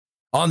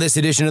On this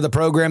edition of the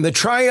program, the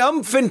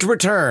triumphant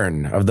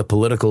return of the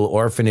political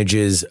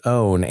orphanage's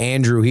own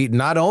Andrew Heaton,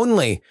 not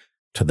only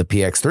to the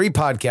PX3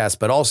 podcast,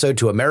 but also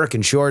to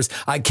American shores.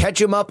 I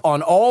catch him up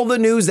on all the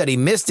news that he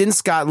missed in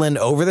Scotland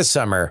over the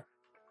summer.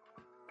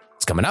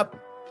 It's coming up.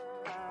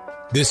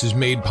 This is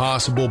made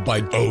possible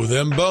by Oh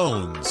Them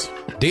Bones,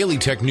 Daily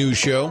Tech News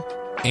Show,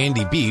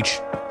 Andy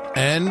Beach,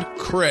 and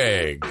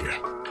Craig.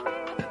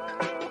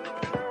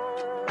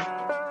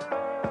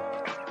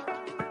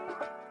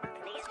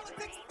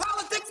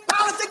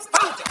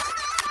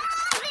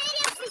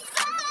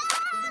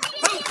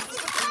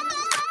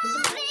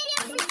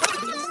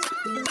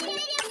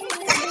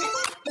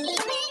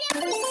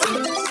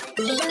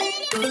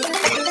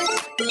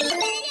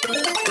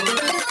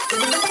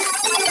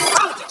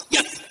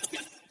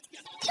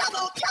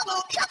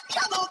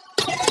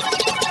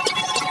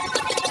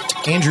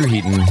 Andrew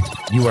Heaton,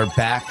 you are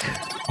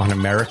back on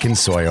American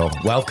soil.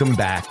 Welcome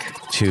back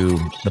to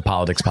the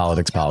Politics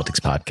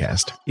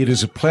podcast. It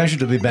is a pleasure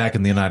to be back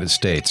in the United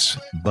States,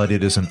 but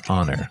it is an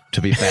honor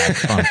to be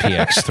back on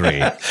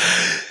PX3.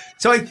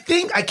 So I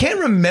can't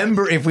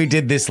remember if we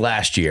did this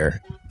last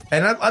year,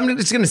 and I'm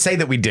just going to say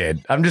that we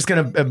did. I'm just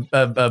going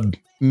to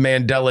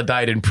Mandela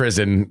died in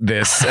prison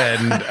this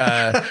and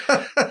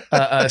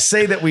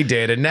say that we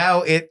did. And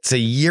now it's a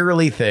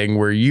yearly thing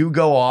where you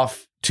go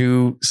off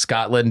to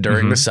Scotland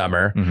during the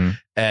summer.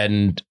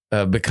 And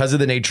because of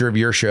the nature of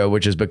your show,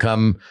 which has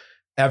become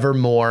ever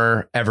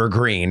more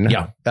evergreen,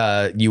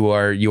 you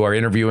are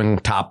interviewing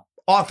top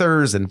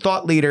authors and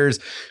thought leaders,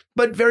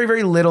 but very,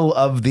 very little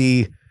of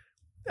the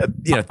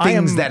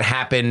things that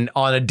happen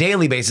on a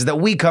daily basis that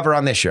we cover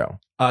on this show.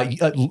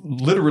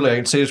 Literally, I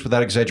can say this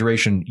without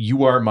exaggeration.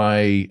 You are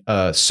my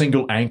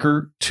single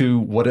anchor to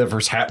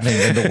whatever's happening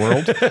in the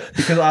world,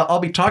 because I'll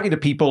be talking to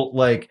people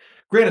like,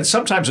 granted,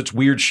 sometimes it's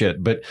weird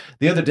shit, but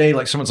the other day,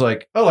 like someone's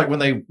like, oh, like when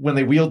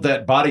they wheeled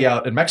that body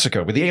out in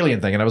Mexico with the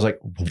alien thing. And I was like,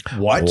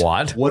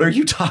 what? What are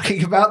you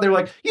talking about? They're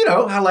like, you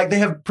know, how like they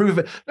have proof of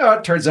it. No,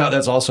 it turns out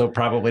that's also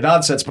probably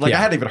nonsense, but like I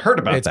hadn't even heard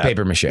about it's that. It's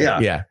paper mache.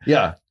 Yeah.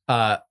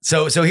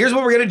 So here's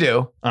what we're going to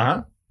do.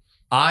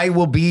 I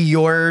will be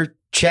your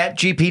Chat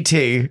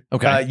GPT.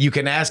 Okay. You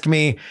can ask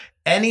me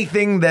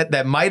anything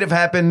that might have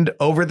happened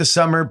over the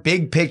summer,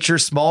 big picture,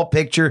 small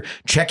picture,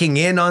 checking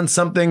in on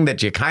something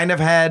that you kind of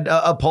had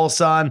a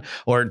pulse on,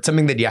 or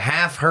something that you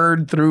half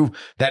heard through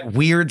that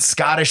weird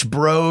Scottish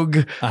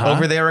brogue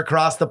over there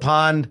across the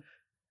pond.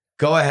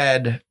 Go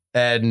ahead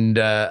and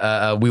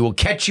we will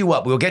catch you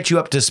up. We'll get you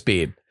up to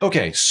speed.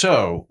 Okay,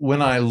 so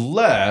when I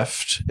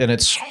left, and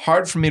it's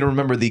hard for me to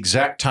remember the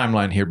exact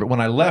timeline here, but when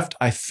I left,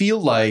 I feel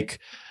like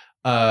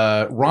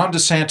Ron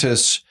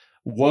DeSantis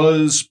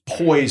was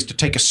poised to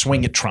take a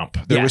swing at Trump.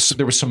 There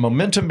was some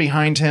momentum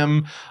behind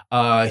him.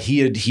 He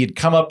had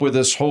come up with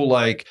this whole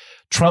like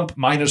Trump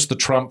minus the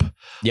Trump,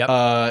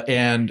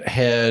 and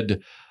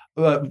had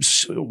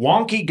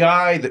wonky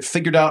guy that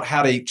figured out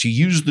how to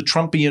use the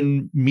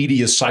Trumpian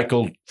media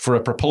cycle for a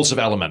propulsive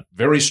element.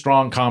 Very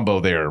strong combo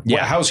there.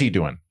 Yeah. How's he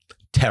doing?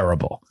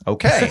 Terrible.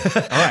 Okay.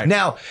 All right.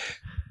 Now,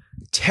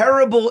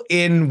 terrible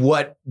in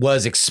what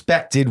was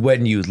expected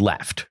when you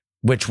left,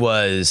 which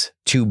was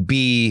to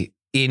be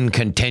in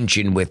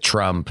contention with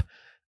Trump,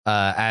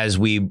 as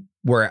we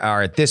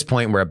are at this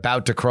point. We're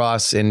about to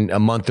cross in a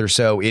month or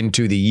so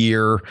into the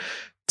year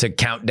to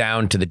count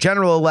down to the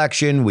general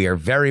election. We are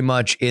very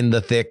much in the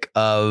thick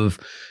of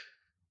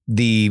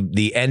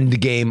the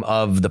end game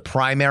of the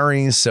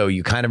primaries. So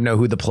you kind of know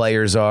who the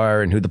players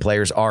are and who the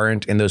players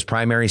aren't in those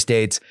primary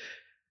states.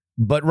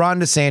 But Ron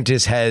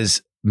DeSantis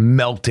has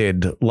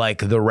melted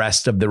like the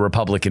rest of the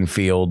Republican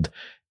field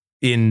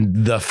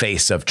in the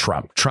face of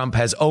Trump. Trump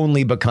has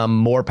only become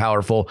more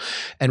powerful,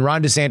 and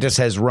Ron DeSantis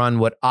has run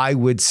what I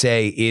would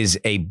say is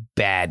a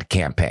bad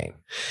campaign.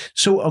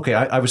 So, okay,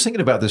 I was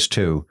thinking about this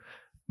too.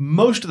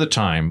 Most of the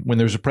time when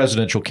there's a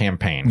presidential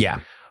campaign,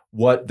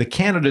 what the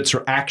candidates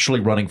are actually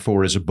running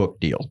for is a book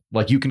deal.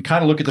 Like you can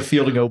kind of look at the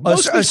field and go,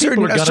 most of these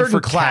people are gunning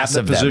for class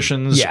of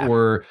positions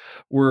or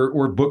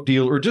book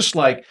deal, or just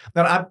like,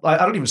 and I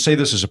don't even say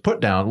this as a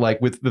put down,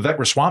 like with Vivek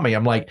Ramaswamy,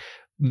 I'm like,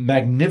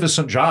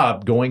 magnificent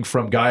job going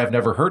from guy I've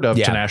never heard of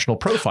to national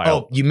profile.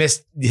 Oh, you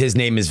missed. His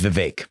name is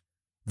Vivek.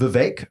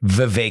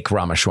 Vivek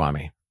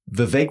Ramaswamy.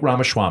 Vivek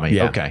Ramaswamy.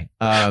 Yeah. Okay.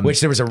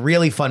 Which there was a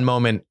really fun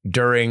moment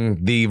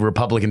during the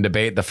Republican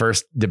debate, the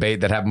first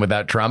debate that happened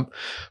without Trump.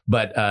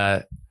 But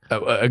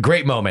a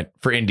great moment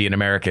for Indian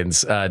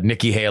Americans.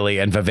 Nikki Haley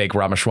and Vivek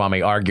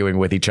Ramaswamy arguing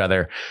with each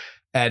other.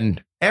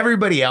 And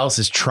everybody else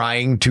is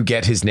trying to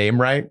get his name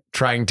right,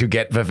 trying to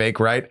get Vivek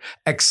right,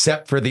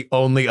 except for the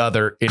only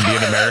other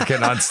Indian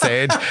American on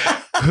stage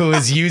who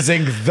is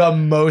using the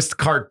most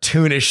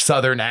cartoonish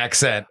Southern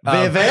accent.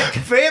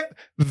 Vivek,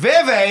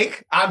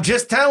 I'm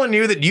just telling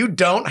you that you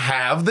don't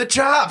have the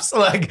chops.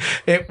 Like,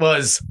 it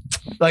was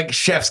like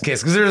chef's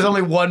kiss, because there's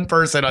only one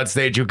person on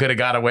stage who could have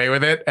got away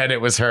with it, and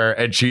it was her,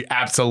 and she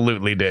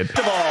absolutely did.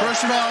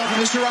 First of all,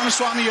 Mr.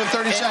 Ramaswamy, you have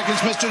 30 seconds.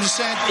 Mr.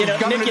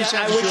 DeSantis, Nikki,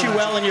 I wish you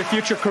well in your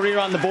future career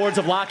on the boards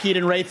of Lockheed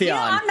and Raytheon.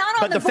 I'm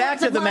not on the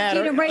boards of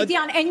Lockheed and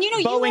Raytheon. And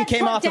Boeing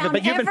came off of it,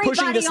 but you've been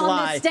pushing this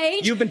lie.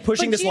 You've been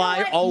pushing this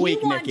lie all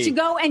week, Nikki. You want to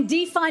go and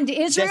defund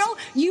Israel?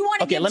 You want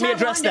to okay, let me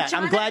address that.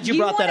 I'm glad you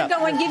brought that up.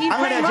 I'm going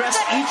to address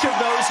each of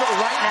those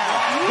right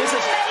now. This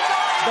is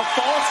the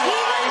false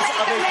lies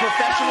of a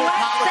professional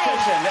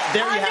politician.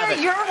 There you have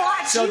it. Your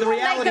watch, so the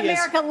reality is,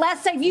 America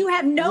less safe. You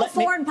have no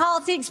foreign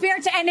policy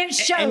experience, and it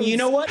shows. And you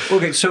know what?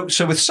 Okay, so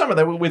with some of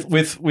that, with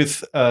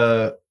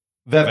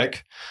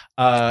Vivek.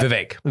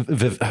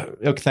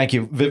 Vivek. Okay, thank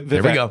you.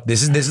 There we go.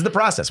 This is the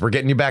process. We're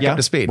getting you back up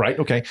to speed. Right.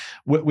 Okay.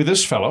 With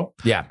this fellow.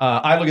 Yeah.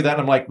 I look at that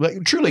and I'm like,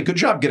 truly good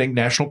job getting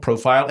national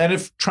profile. And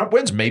if Trump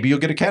wins, maybe you'll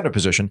get a cabinet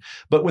position.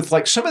 But with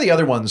like some of the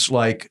other ones,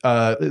 like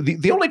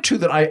the only two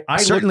that I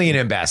certainly an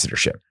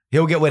ambassadorship.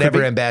 He'll get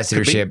whatever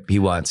ambassadorship he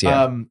wants.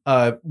 Yeah.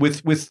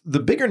 With the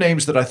bigger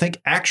names that I think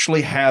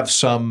actually have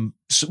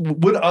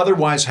would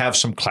otherwise have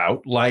some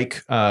clout,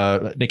 like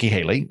Nikki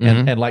Haley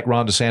and like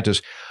Ron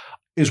DeSantis,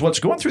 is what's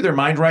going through their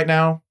mind right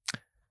now.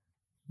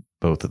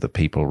 Both of the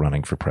people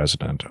running for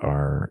president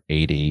are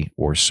 80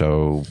 or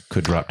so,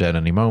 could drop dead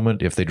any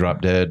moment. If they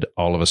drop dead,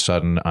 all of a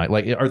sudden,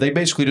 are they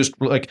basically just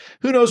like,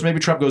 who knows? Maybe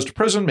Trump goes to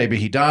prison. Maybe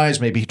he dies.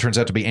 Maybe he turns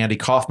out to be Andy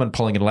Kaufman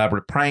pulling an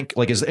elaborate prank.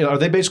 Like, are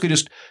they basically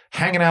just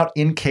hanging out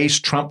in case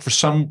Trump, for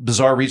some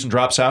bizarre reason,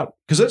 drops out?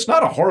 Because it's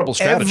not a horrible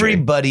strategy.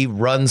 Everybody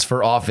runs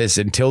for office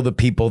until the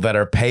people that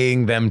are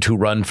paying them to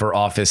run for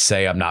office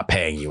say, I'm not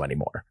paying you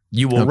anymore.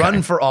 You will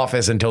run for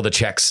office until the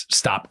checks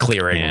stop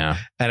clearing. Yeah.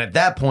 And at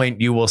that point,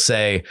 you will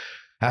say,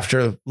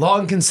 after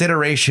long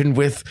consideration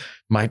with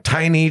my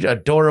tiny,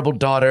 adorable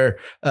daughter,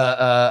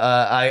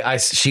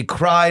 she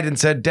cried and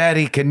said,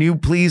 Daddy, can you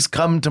please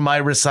come to my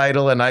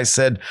recital? And I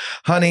said,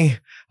 honey,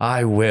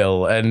 I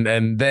will.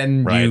 And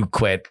then you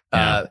quit.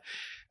 Yeah.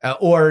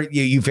 Or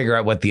you figure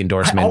out what the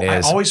endorsement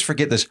is. I always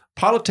forget this.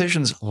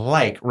 Politicians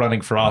like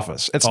running for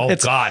office. They love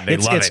it.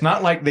 It's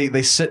not like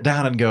they sit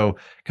down and go,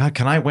 God,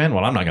 can I win?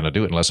 Well, I'm not going to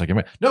do it unless I can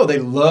win. No, they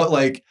love,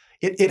 like,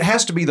 it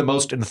has to be the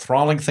most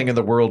enthralling thing in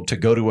the world to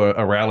go to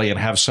a rally and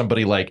have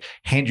somebody like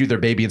hand you their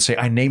baby and say,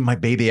 I named my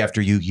baby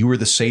after you. You were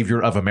the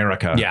savior of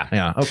America. Yeah.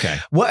 Yeah. Okay.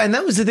 Well, and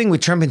that was the thing with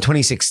Trump in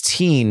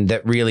 2016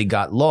 that really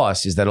got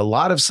lost, is that a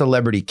lot of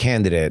celebrity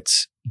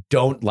candidates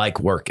don't like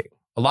working.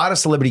 A lot of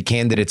celebrity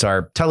candidates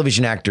are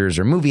television actors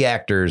or movie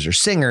actors or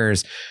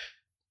singers.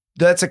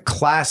 That's a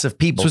class of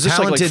people, so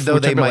talented though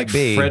they might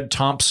be. Fred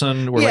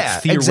Thompson, or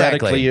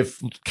theoretically,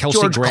 if Kelsey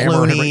George Grammer,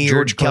 Clooney,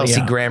 or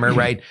Kelsey Grammer,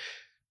 right?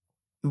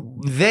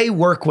 They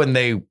work when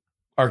they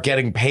are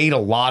getting paid a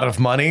lot of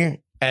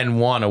money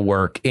and want to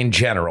work in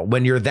general,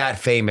 when you're that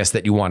famous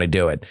that you want to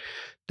do it.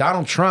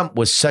 Donald Trump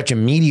was such a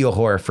media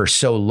whore for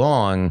so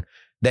long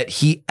that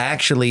he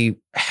actually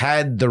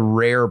had the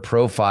rare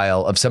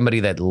profile of somebody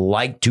that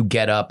liked to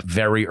get up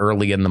very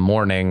early in the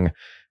morning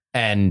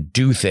and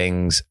do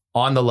things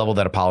on the level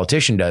that a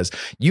politician does.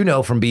 You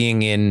know, from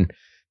being in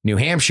New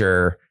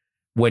Hampshire,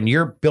 when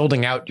you're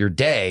building out your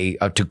day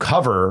to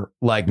cover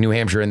like New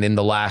Hampshire, and in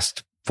the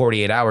last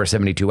 48 hours,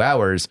 72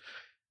 hours,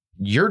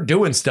 you're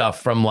doing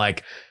stuff from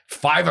like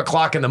 5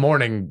 o'clock in the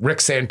morning. Rick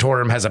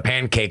Santorum has a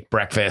pancake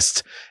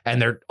breakfast,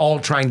 and they're all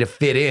trying to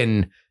fit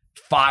in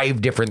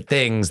 5 different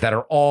things that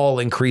are all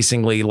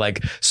increasingly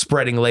like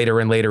spreading later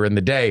and later in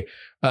the day.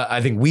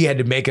 I think we had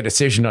to make a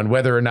decision on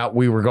whether or not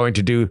we were going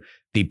to do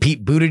the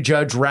Pete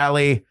Buttigieg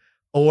rally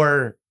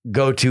or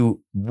go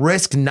to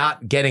risk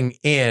not getting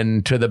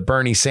into the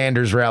Bernie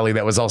Sanders rally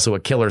that was also a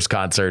Killers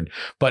concert.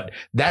 But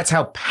that's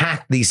how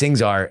packed these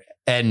things are.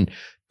 And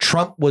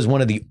Trump was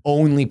one of the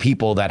only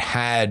people that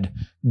had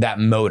that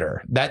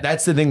motor.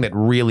 That's the thing that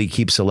really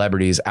keeps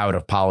celebrities out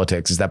of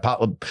politics, is that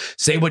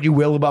say what you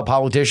will about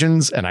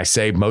politicians, and I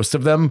say most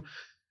of them,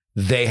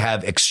 they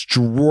have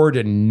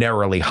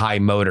extraordinarily high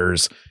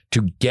motors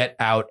to get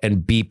out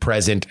and be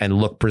present and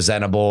look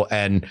presentable,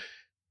 and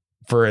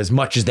for as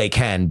much as they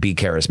can, be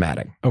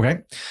charismatic. Okay.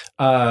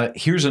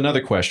 Here's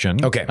another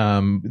question. Okay.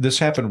 This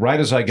happened right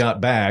as I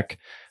got back.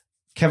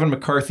 Kevin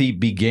McCarthy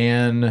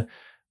began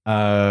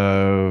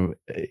an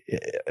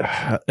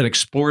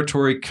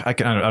exploratory, I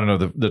don't know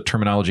the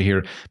terminology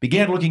here,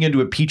 began looking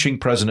into impeaching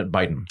President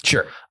Biden.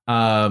 Sure.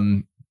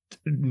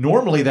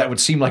 Normally that would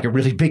seem like a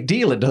really big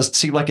deal. It doesn't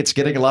seem like it's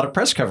getting a lot of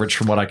press coverage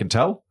from what I can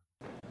tell.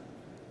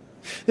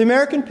 The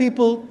American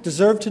people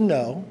deserve to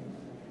know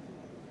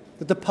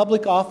that the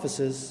public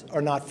offices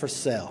are not for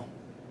sale,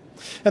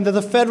 and that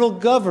the federal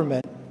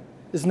government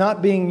is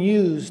not being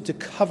used to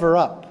cover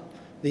up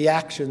the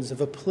actions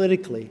of a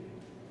politically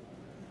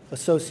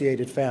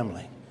associated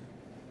family.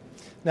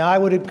 Now, I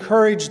would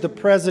encourage the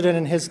president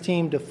and his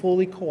team to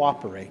fully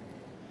cooperate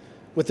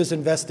with this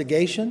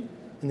investigation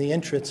in the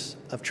interests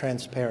of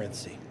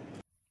transparency.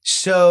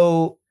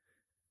 So,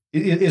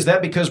 is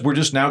that because we're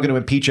just now going to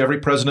impeach every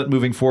president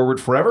moving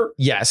forward forever?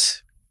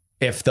 Yes,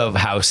 if the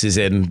House is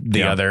in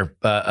the other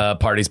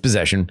party's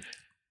possession.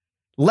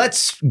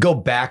 Let's go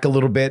back a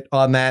little bit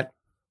on that.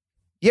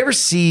 You ever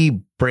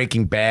see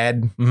Breaking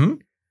Bad? Mm-hmm.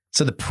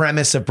 So the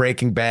premise of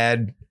Breaking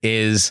Bad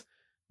is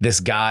this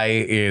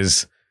guy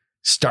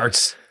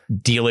starts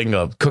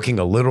cooking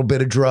a little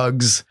bit of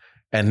drugs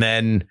and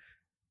then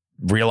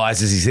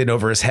realizes he's in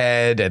over his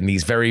head and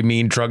these very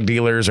mean drug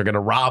dealers are going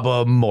to rob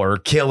him or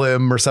kill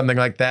him or something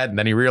like that. And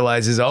then he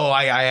realizes,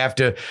 I have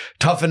to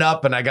toughen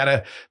up and I got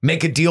to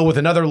make a deal with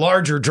another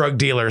larger drug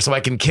dealer so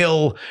I can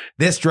kill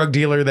this drug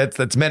dealer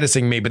that's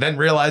menacing me. But then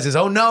realizes,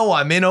 oh no,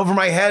 I'm in over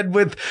my head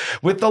with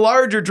the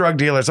larger drug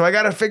dealer. So I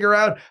got to figure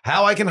out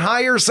how I can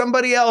hire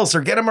somebody else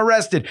or get him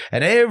arrested.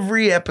 And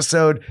every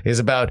episode is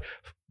about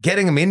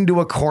getting him into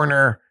a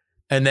corner.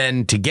 And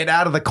then to get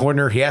out of the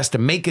corner, he has to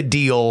make a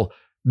deal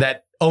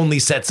that only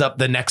sets up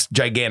the next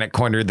gigantic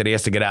corner that he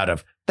has to get out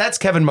of. That's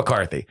Kevin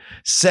McCarthy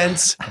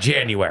since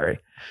January.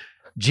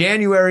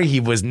 He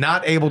was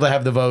not able to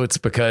have the votes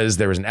because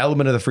there was an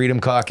element of the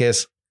Freedom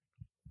Caucus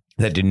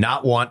that did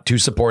not want to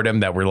support him,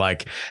 that were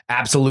like,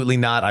 absolutely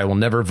not. I will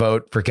never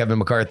vote for Kevin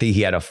McCarthy.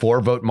 He had a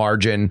 4-vote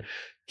margin.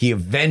 He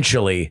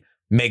eventually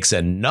makes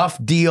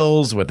enough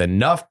deals with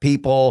enough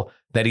people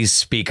that he's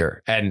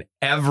speaker. And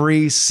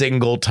every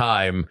single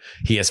time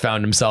he has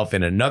found himself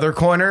in another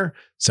corner.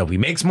 So he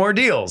makes more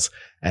deals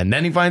and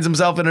then he finds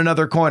himself in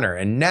another corner.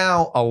 And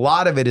now a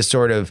lot of it is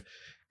sort of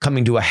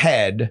coming to a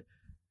head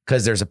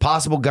because there's a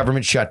possible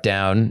government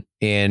shutdown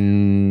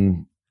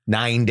in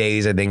 9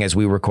 days, I think, as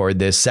we record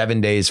this,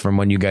 7 days from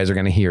when you guys are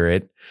going to hear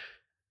it.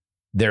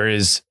 There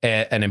is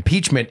an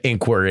impeachment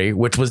inquiry,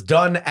 which was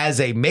done as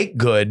a make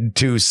good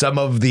to some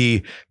of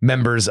the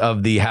members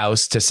of the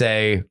House to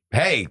say,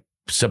 hey,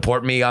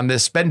 support me on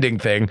this spending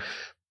thing.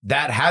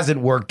 That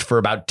hasn't worked for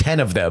about 10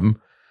 of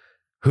them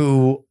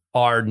who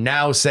are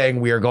now saying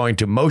we are going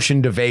to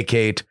motion to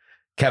vacate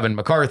Kevin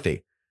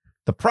McCarthy.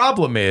 The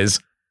problem is,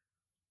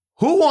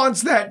 who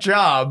wants that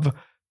job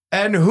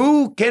and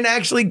who can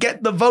actually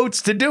get the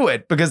votes to do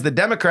it? Because the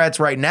Democrats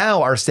right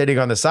now are sitting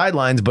on the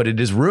sidelines, but it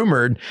is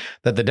rumored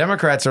that the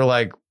Democrats are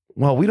like,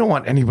 well, we don't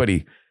want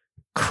anybody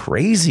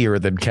crazier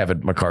than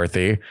Kevin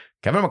McCarthy.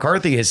 Kevin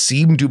McCarthy has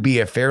seemed to be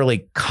a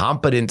fairly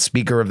competent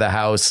Speaker of the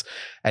House,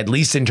 at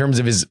least in terms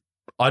of his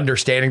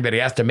understanding that he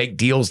has to make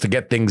deals to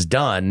get things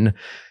done.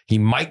 He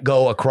might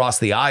go across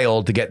the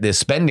aisle to get this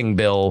spending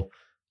bill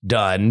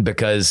done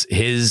because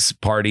his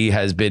party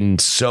has been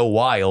so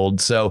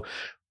wild. So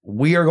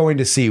we are going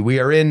to see. We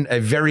are in a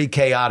very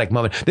chaotic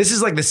moment. This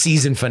is like the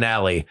season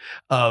finale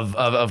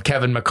of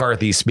Kevin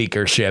McCarthy's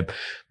speakership.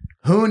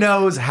 Who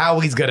knows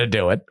how he's going to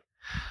do it?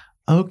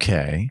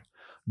 Okay.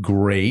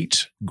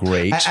 Great.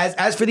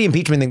 As for the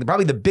impeachment thing,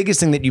 probably the biggest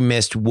thing that you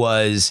missed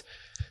was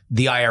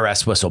the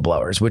IRS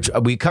whistleblowers, which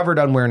we covered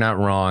on We're Not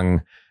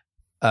Wrong.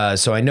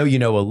 So I know you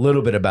know a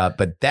little bit about,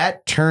 but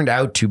that turned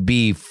out to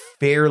be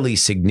fairly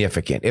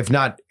significant, if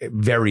not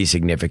very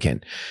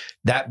significant.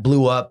 That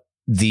blew up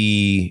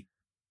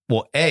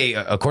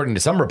according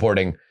to some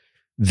reporting,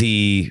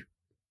 the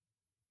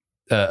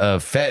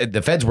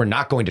feds were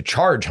not going to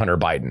charge Hunter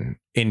Biden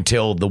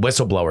until the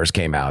whistleblowers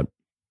came out.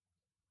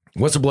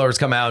 Whistleblowers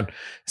come out,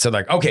 so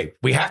like, okay,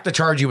 we have to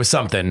charge you with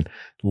something.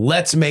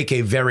 Let's make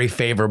a very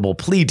favorable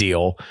plea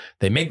deal.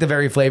 They make the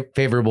very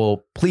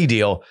favorable plea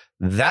deal.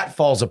 That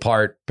falls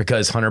apart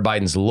because Hunter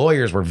Biden's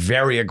lawyers were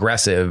very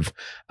aggressive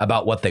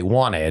about what they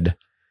wanted.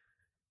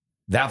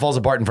 That falls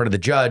apart in front of the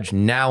judge.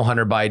 Now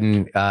Hunter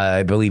Biden,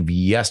 I believe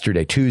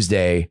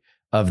Tuesday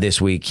of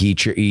this week,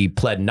 he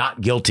pled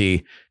not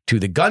guilty to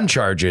the gun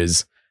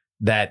charges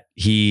that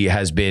he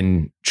has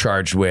been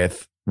charged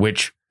with,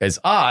 which is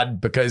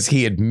odd because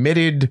he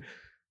admitted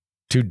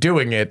to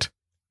doing it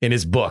in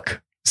his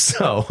book.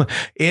 So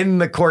in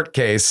the court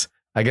case,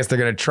 I guess they're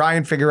going to try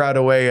and figure out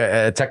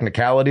a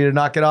technicality to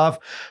knock it off.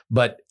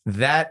 But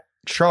that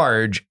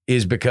charge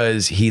is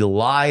because he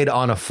lied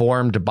on a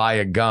form to buy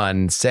a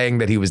gun, saying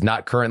that he was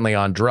not currently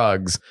on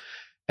drugs.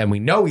 And we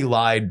know he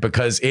lied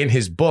because in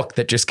his book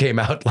that just came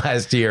out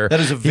last year.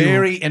 That is a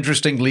very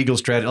interesting legal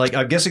strategy. Like,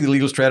 I'm guessing the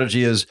legal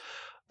strategy is,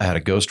 I had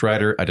a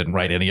ghostwriter. I didn't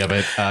write any of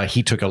it.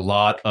 He took a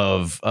lot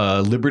of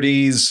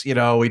liberties. You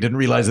know, we didn't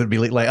realize it'd be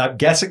like, I'm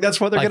guessing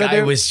that's what they're going to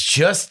do. I was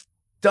just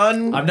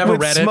done I've never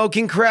read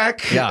smoking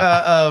crack.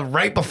 Yeah.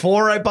 Right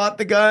before I bought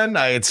the gun,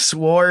 I had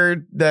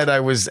swore that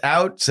I was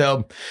out.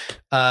 So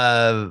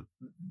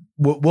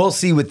we'll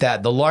see with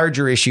that. The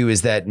larger issue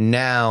is that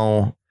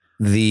now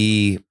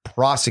the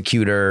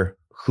prosecutor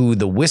who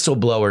the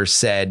whistleblower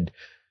said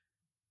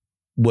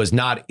was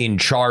not in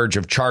charge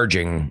of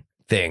charging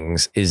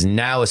things is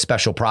now a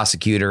special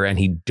prosecutor, and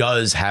he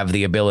does have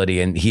the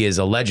ability, and he is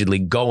allegedly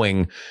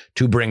going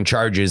to bring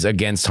charges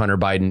against Hunter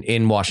Biden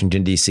in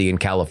Washington, D.C. and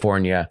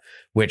California,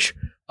 which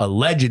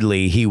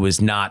allegedly he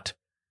was not,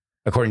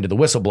 according to the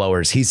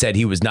whistleblowers, he said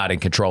he was not in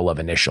control of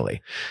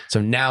initially.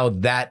 So now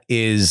that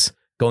is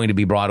going to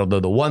be brought, although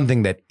the one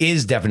thing that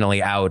is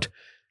definitely out,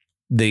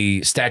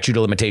 the statute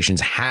of limitations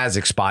has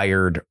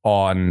expired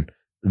on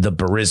the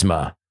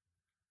Burisma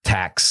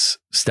tax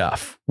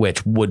stuff,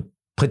 which would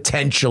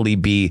potentially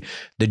be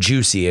the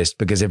juiciest,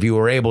 because if you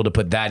were able to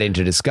put that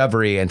into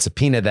discovery and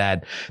subpoena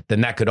that,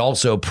 then that could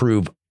also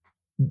prove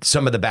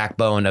some of the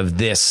backbone of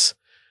this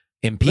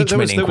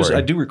impeachment inquiry.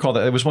 I do recall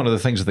that it was one of the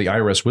things that the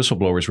IRS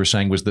whistleblowers were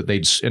saying was that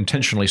they'd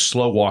intentionally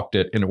slow-walked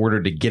it in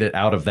order to get it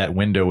out of that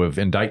window of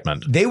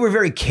indictment. They were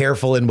very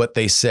careful in what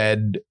they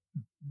said.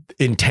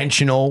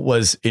 Intentional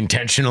was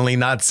intentionally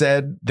not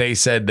said. They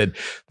said that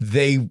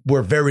they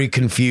were very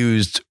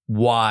confused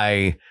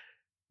why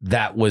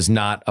that was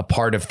not a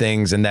part of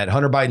things, and that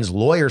Hunter Biden's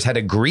lawyers had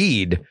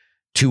agreed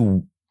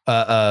to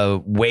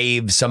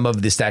waive some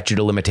of the statute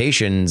of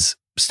limitations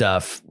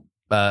stuff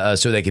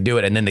so they could do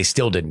it, and then they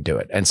still didn't do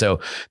it. And so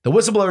the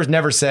whistleblowers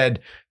never said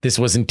this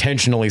was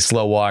intentionally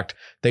slow walked.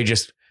 They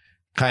just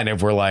kind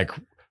of were like,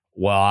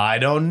 well, I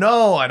don't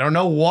know. I don't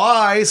know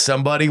why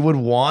somebody would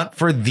want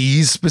for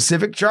these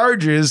specific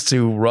charges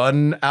to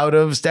run out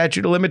of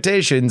statute of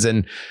limitations.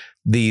 And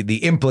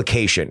the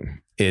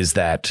implication is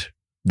that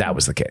that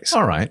was the case.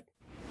 All right.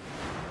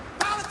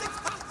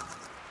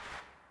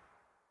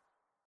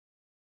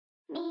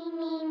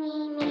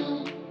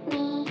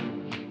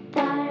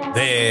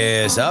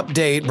 This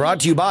update brought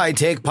to you by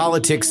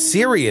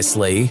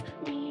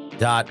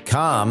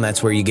TakePoliticsSeriously.com.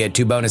 That's where you get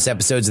 2 bonus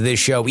episodes of this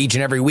show each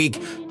and every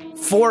week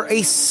for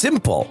a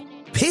simple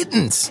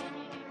pittance.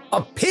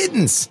 A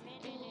pittance.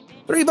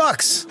 $3.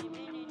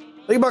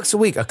 $3 a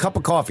week. A cup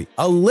of coffee.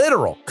 A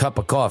literal cup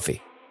of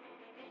coffee.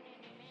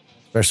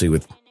 Especially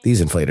with these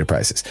inflated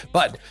prices.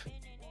 But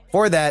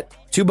for that,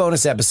 2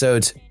 bonus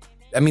episodes.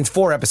 That means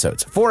 4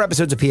 episodes. 4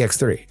 episodes of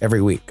PX3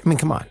 every week. I mean,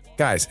 come on,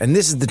 guys. And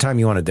this is the time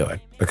you want to do it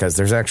because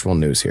there's actual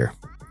news here.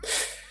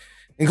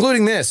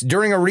 Including this,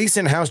 during a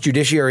recent House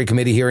Judiciary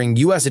Committee hearing,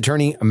 U.S.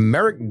 Attorney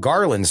Merrick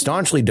Garland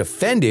staunchly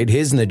defended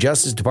his and the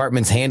Justice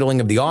Department's handling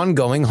of the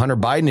ongoing Hunter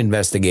Biden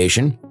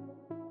investigation.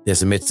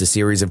 This amidst a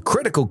series of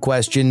critical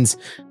questions,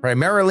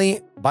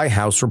 primarily by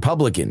House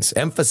Republicans.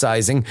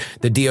 Emphasizing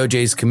the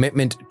DOJ's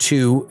commitment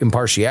to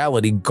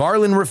impartiality,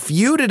 Garland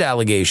refuted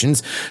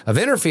allegations of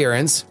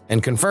interference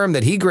and confirmed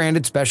that he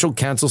granted special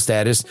counsel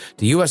status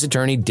to U.S.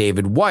 Attorney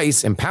David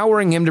Weiss,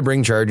 empowering him to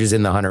bring charges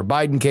in the Hunter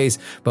Biden case,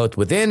 both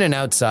within and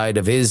outside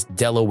of his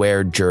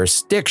Delaware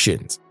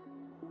jurisdictions.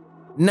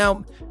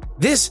 Now,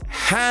 this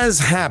has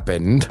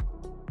happened.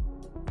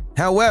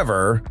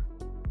 However,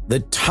 the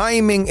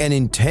timing and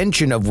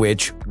intention of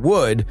which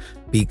would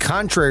be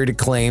contrary to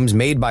claims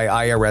made by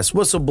IRS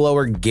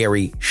whistleblower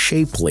Gary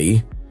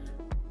Shapley.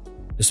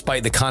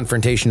 Despite the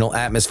confrontational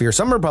atmosphere,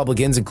 some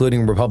Republicans,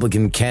 including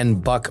Republican Ken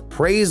Buck,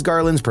 praised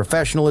Garland's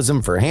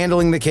professionalism for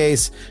handling the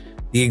case.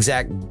 The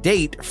exact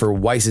date for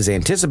Weiss's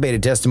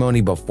anticipated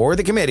testimony before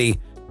the committee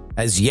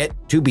has yet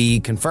to be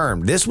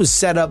confirmed. This was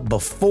set up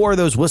before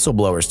those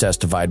whistleblowers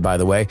testified, by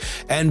the way,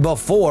 and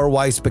before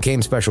Weiss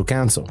became special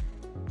counsel.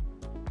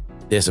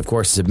 This, of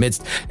course, is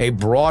amidst a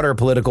broader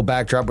political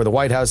backdrop where the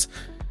White House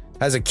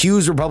has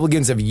accused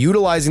Republicans of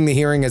utilizing the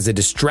hearing as a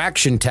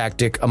distraction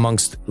tactic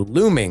amongst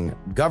looming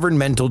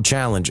governmental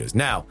challenges.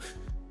 Now,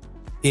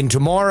 in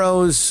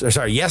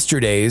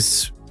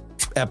yesterday's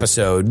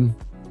episode,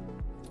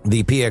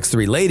 the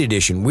PX3 Late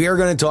Edition, we are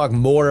going to talk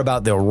more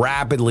about the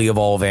rapidly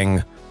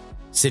evolving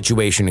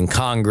situation in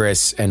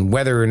Congress and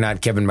whether or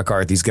not Kevin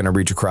McCarthy is going to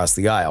reach across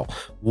the aisle.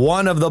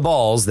 One of the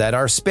balls that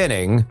are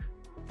spinning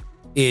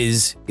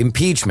is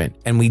impeachment.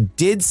 And we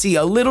did see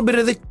a little bit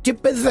of the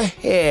tip of the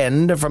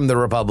hand from the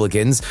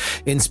Republicans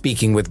in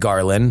speaking with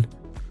Garland.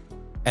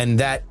 And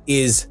that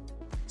is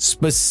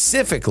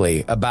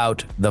specifically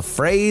about the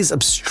phrase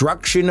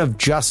obstruction of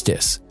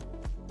justice.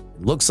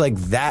 It looks like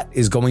that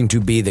is going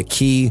to be the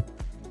key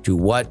to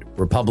what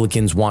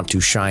Republicans want to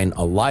shine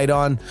a light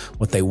on.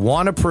 What they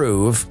want to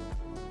prove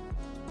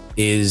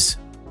is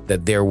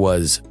that there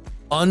was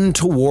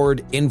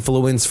untoward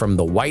influence from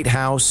the White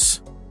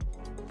House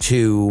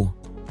to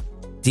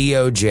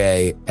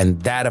DOJ,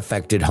 and that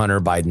affected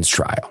Hunter Biden's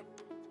trial.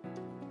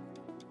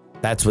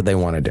 That's what they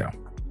want to do.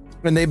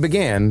 And they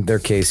began their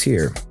case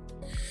here.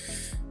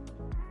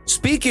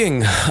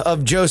 Speaking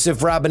of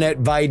Joseph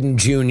Robinette Biden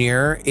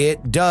Jr.,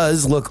 it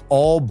does look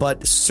all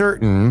but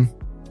certain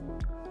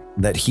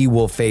that he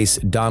will face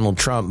Donald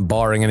Trump,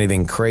 barring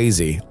anything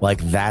crazy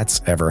like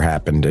that's ever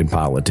happened in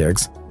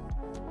politics.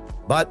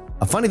 But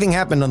a funny thing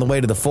happened on the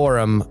way to the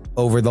forum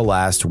over the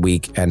last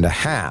week and a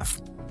half.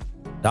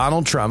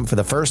 Donald Trump, for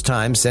the first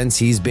time since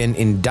he's been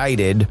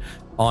indicted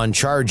on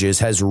charges,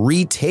 has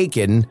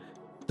retaken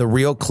the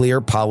Real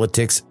Clear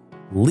Politics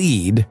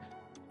lead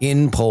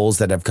in polls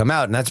that have come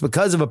out. And that's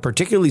because of a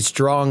particularly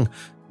strong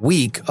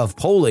week of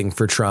polling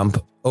for Trump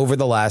over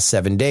the last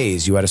 7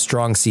 days. You had a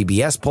strong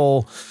CBS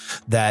poll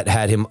that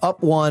had him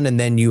up 1, and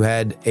then you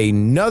had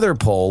another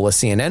poll, a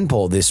CNN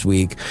poll this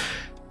week,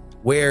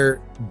 where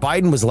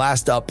Biden was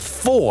last up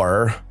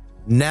 4.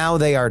 Now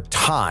they are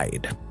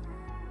tied.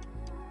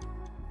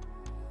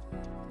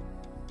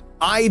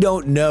 I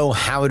don't know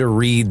how to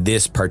read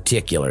this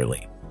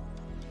particularly,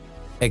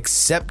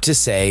 except to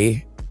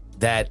say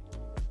that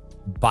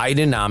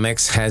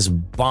Bidenomics has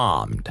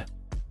bombed.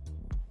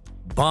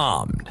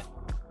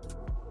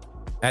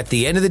 At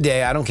the end of the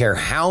day, I don't care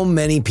how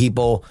many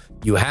people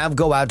you have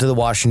go out to the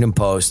Washington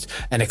Post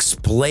and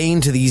explain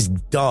to these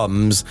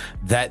dumbs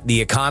that the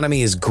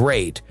economy is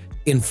great.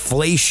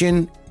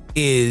 Inflation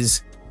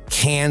is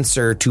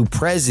cancer to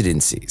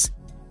presidencies.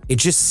 It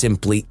just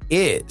simply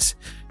is.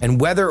 And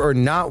whether or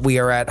not we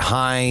are at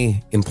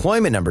high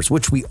employment numbers,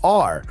 which we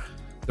are,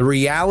 the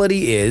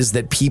reality is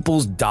that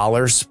people's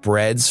dollar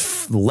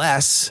spreads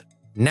less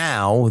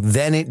now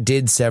than it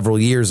did several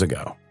years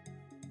ago.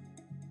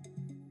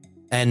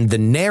 And the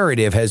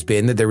narrative has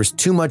been that there was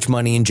too much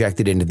money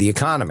injected into the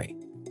economy.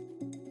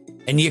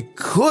 And you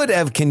could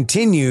have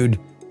continued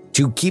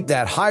to keep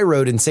that high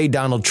road and say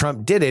Donald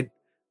Trump did it,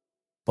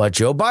 but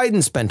Joe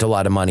Biden spent a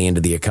lot of money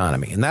into the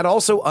economy. And that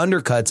also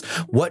undercuts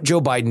what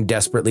Joe Biden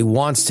desperately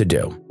wants to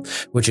do,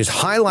 which is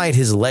highlight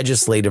his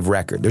legislative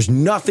record. There's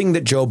nothing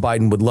that Joe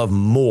Biden would love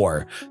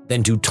more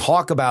than to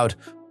talk about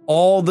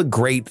all the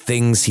great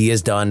things he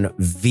has done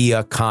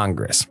via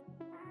Congress.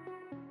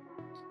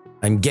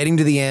 I'm getting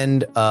to the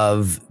end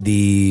of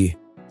the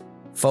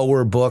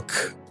forward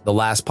book, The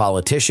Last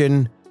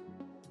Politician.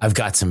 I've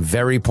got some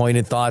very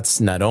pointed thoughts,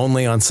 not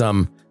only on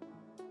some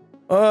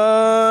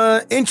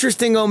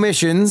interesting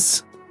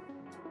omissions,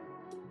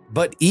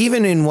 but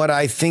even in what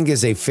I think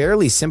is a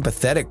fairly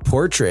sympathetic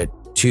portrait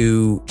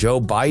to Joe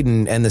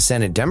Biden and the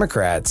Senate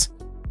Democrats.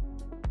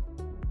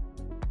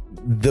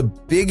 The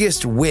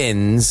biggest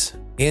wins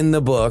in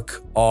the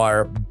book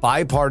are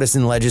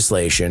bipartisan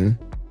legislation,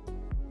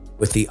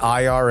 with the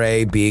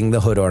IRA being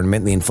the hood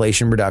ornament, the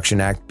Inflation Reduction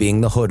Act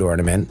being the hood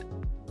ornament,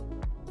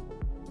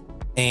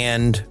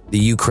 and the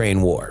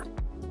Ukraine war.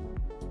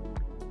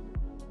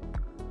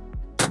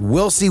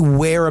 We'll see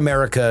where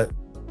America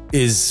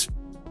is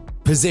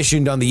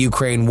positioned on the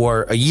Ukraine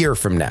war a year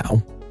from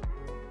now.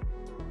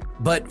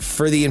 But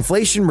for the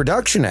Inflation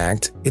Reduction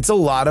Act, it's a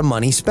lot of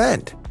money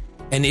spent.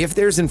 And if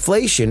there's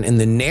inflation and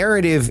the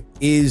narrative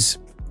is,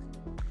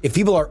 if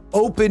people are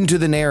open to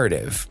the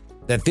narrative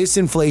that this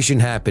inflation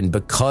happened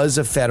because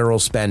of federal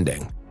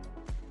spending,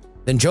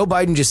 then Joe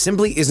Biden just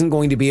simply isn't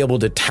going to be able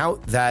to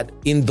tout that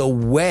in the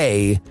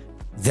way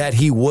that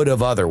he would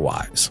have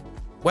otherwise.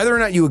 Whether or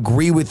not you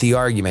agree with the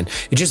argument,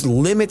 it just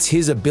limits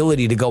his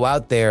ability to go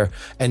out there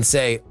and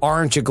say,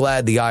 aren't you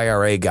glad the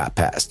IRA got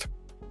passed?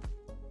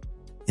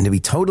 And to be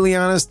totally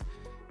honest,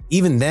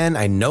 even then,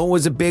 I know it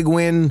was a big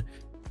win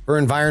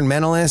for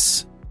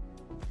environmentalists,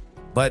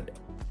 but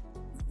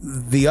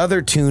the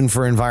other tune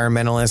for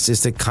environmentalists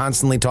is to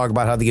constantly talk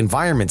about how the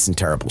environment's in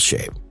terrible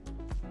shape.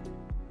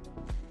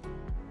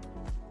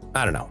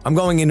 I don't know. I'm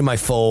going into my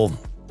full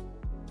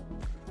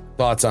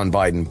thoughts on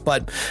Biden,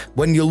 but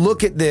when you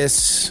look at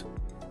this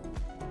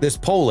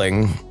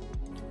polling,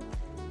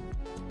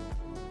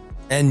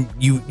 and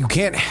you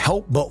can't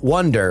help but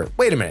wonder,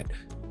 wait a minute.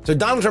 So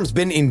Donald Trump's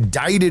been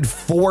indicted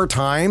 4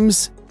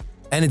 times,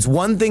 and it's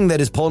one thing that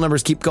his poll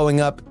numbers keep going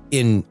up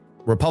in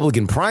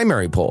Republican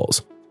primary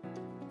polls,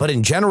 but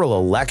in general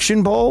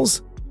election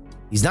polls,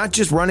 he's not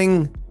just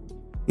running,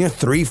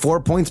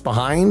 3-4 points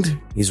behind.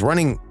 He's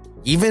running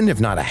even, if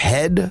not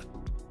ahead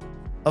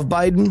of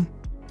Biden.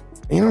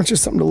 It's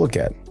just something to look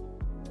at.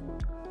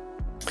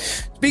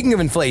 Speaking of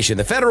inflation,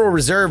 the Federal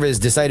Reserve has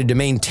decided to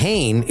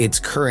maintain its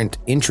current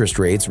interest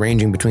rates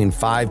ranging between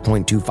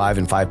 5.25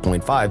 and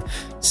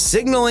 5.5,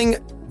 signaling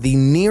the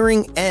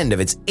nearing end of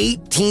its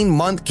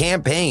 18-month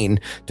campaign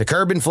to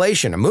curb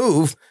inflation, a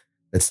move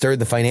that stirred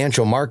the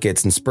financial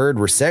markets and spurred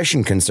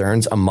recession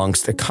concerns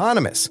amongst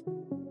economists.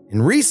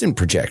 In recent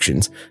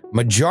projections,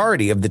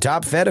 majority of the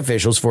top Fed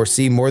officials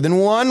foresee more than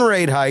one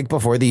rate hike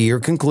before the year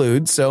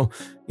concludes. So,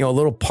 a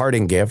little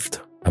parting gift,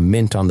 a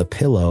mint on the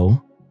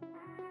pillow.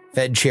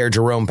 Fed Chair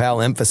Jerome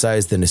Powell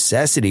emphasized the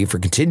necessity for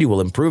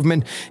continual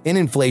improvement in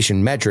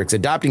inflation metrics,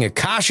 adopting a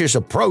cautious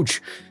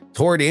approach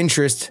toward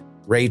interest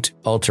rate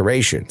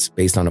alterations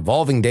based on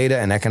evolving data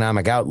and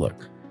economic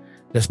outlook.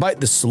 Despite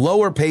the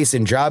slower pace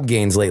in job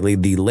gains lately,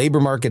 the labor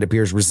market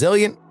appears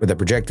resilient with a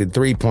projected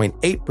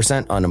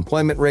 3.8%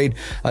 unemployment rate,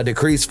 a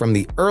decrease from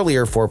the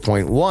earlier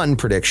 4.1%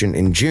 prediction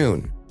in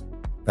June.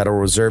 Federal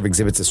Reserve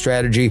exhibits a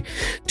strategy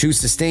to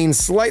sustain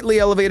slightly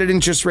elevated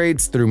interest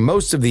rates through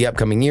most of the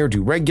upcoming year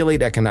to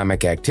regulate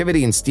economic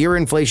activity and steer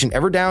inflation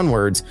ever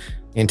downwards,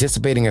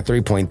 anticipating a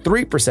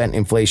 3.3%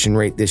 inflation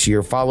rate this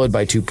year, followed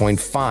by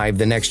 2.5%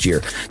 the next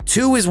year.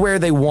 2 is where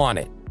they want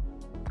it.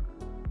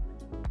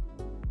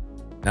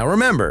 Now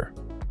remember,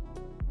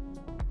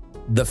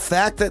 the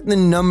fact that the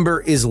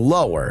number is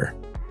lower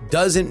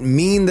doesn't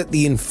mean that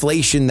the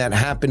inflation that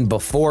happened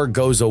before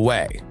goes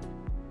away.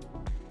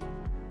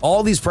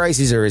 All these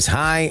prices are as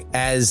high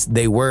as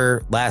they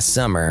were last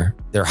summer.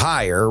 They're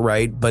higher,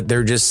 right? But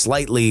they're just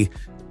slightly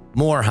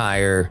more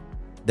higher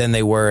than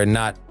they were and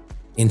not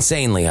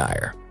insanely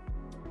higher.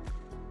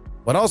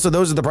 But also,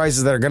 those are the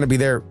prices that are going to be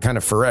there kind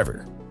of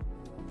forever,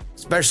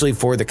 especially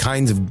for the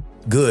kinds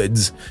of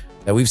goods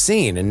that we've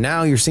seen. And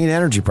now you're seeing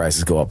energy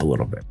prices go up a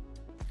little bit.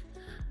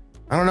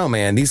 I don't know,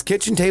 man. These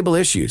kitchen table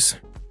issues.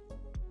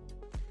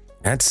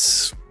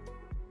 That's,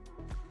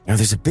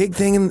 there's a big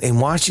thing in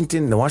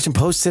Washington, the Washington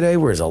Post today,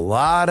 where there's a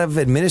lot of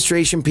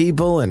administration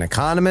people and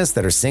economists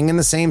that are singing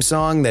the same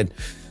song that,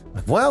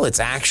 well, it's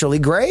actually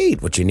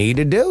great. What you need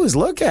to do is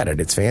look at it.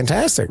 It's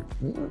fantastic.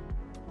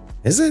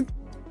 Is it?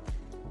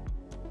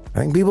 I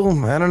think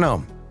people, I don't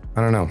know.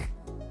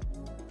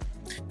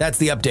 That's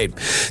the update.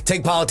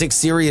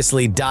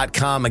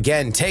 TakePoliticsSeriously.com.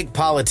 Again,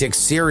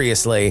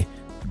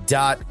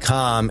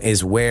 TakePoliticsSeriously.com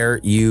is where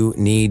you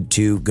need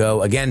to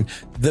go. Again,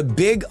 the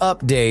big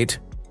update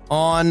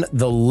on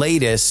the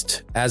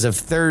latest as of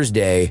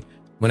Thursday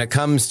when it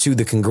comes to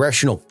the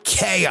congressional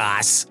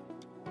chaos,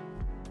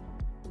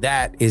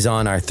 that is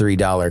on our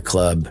 $3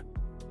 Club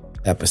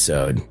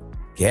episode.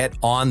 Get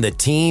on the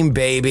team,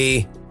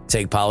 baby.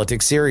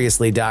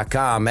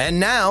 TakePoliticsSeriously.com.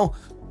 And now,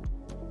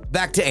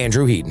 back to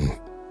Andrew Heaton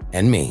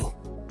and me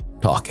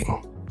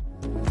talking.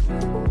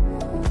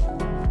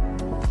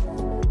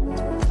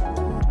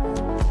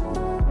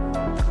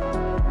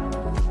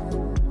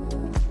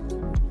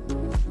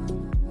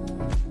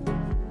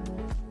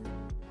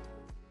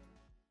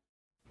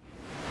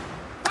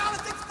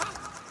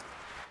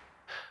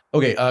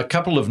 Okay, a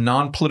couple of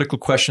non-political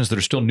questions that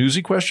are still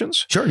newsy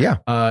questions. Sure, yeah.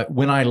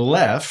 When I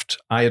left,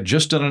 I had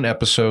just done an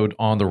episode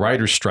on the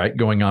writer's strike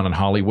going on in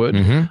Hollywood,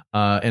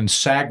 and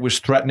SAG was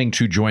threatening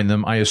to join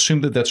them. I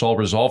assume that that's all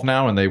resolved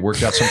now and they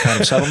worked out some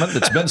kind of settlement.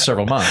 It's been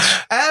several months.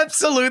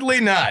 Absolutely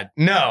not.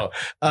 No.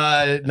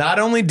 Not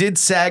only did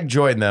SAG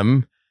join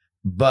them,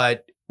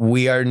 but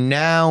we are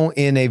now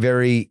in a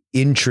very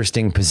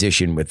interesting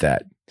position with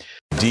that.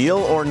 Deal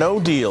or no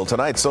deal?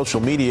 Tonight, social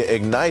media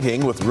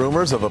igniting with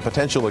rumors of a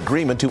potential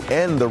agreement to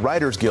end the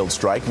Writers Guild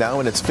strike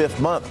now in its 5th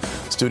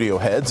month. Studio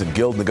heads and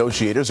guild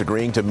negotiators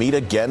agreeing to meet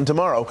again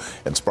tomorrow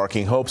and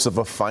sparking hopes of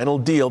a final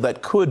deal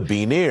that could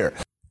be near.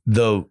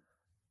 The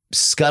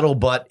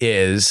scuttlebutt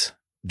is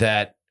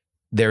that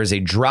there's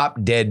a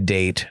drop dead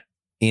date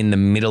in the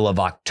middle of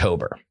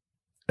October.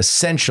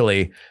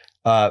 Essentially,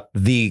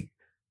 the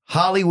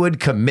Hollywood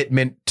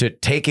commitment to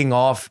taking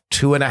off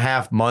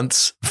 2.5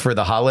 months for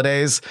the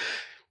holidays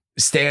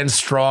stands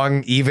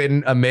strong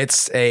even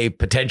amidst a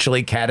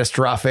potentially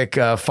catastrophic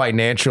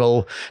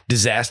financial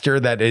disaster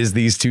that is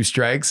these two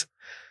strikes.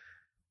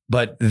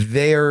 But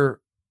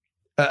they're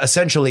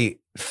essentially,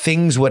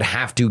 things would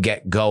have to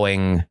get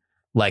going,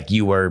 like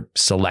you were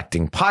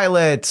selecting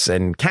pilots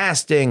and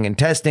casting and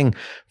testing,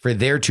 for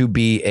there to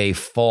be a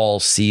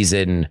fall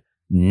season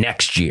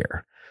next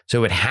year. So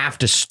it would have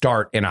to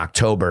start in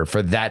October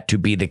for that to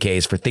be the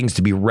case, for things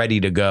to be ready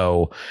to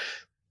go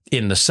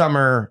in the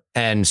summer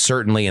and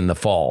certainly in the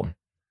fall.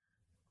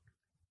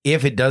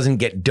 If it doesn't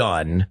get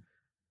done,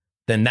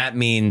 then that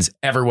means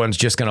everyone's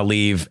just going to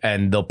leave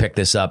and they'll pick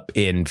this up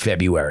in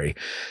February.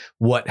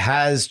 What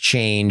has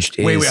changed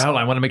is... Wait, hold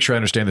on. I want to make sure I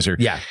understand this here.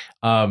 Yeah.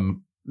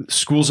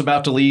 School's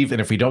about to leave, and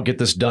if we don't get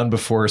this done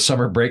before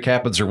summer break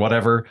happens or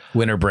whatever...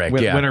 Winter break,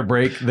 Winter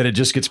break, then it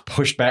just gets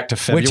pushed back to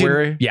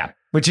February?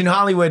 Which in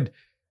Hollywood...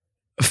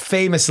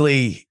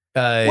 famously,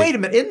 wait a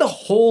minute, in the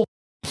whole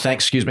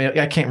thanks, excuse me,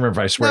 I can't remember if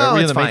I swear. No,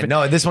 it's fine.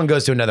 No, this one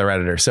goes to another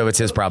editor, so it's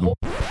his problem.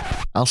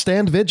 I'll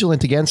stand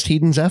vigilant against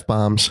Heaton's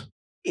F-bombs.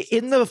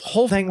 In the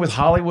whole thing with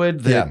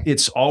Hollywood, that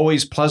it's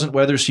always pleasant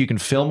weather so you can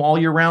film all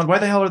year round. Why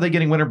the hell are they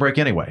getting winter break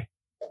anyway?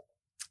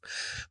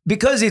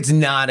 Because it's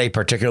not a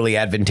particularly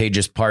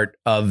advantageous part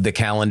of the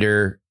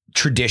calendar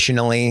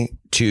traditionally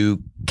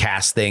to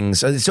cast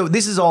things. So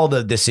this is all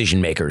the decision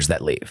makers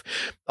that leave.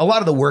 A lot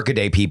of the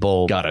workaday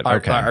people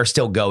are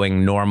still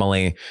going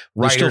normally.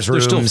 Writers'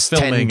 rooms they're still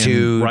filming tend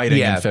to and writing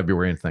in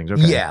February and things.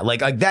 Okay. Yeah,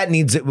 like that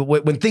needs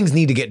when things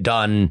need to get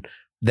done.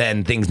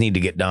 Then things need to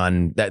get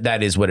done.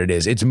 That is what it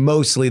is. It's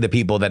mostly the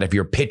people that if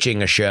you're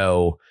pitching a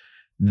show,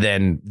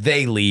 then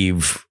they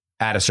leave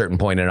at a certain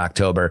point in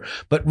October.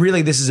 But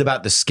really, this is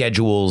about the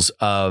schedules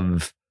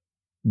of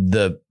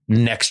the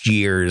next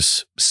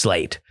year's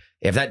slate.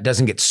 If that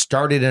doesn't get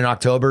started in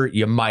October,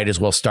 you might as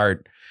well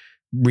start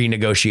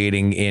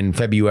renegotiating in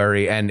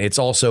February. And it's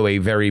also a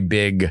very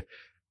big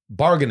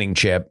bargaining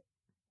chip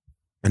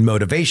and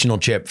motivational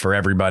chip for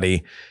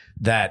everybody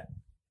that,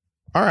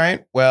 all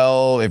right,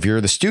 well, if you're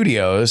the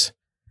studios,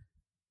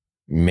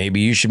 maybe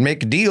you should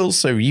make a deal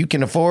so you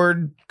can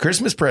afford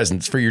Christmas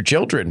presents for your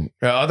children.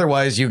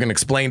 Otherwise, you can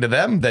explain to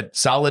them that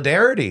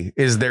solidarity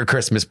is their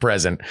Christmas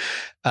present.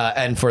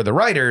 And for the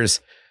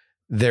writers,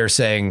 they're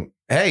saying,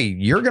 hey,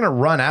 you're going to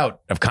run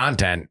out of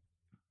content.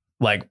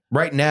 Like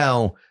right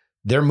now,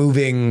 they're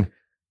moving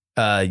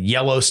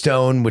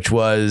Yellowstone, which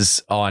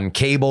was on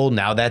cable.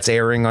 Now that's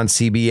airing on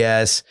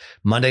CBS.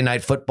 Monday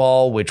Night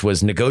Football, which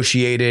was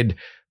negotiated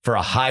for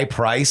a high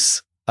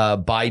price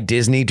by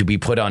Disney to be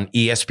put on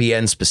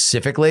ESPN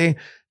specifically,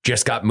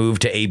 just got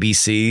moved to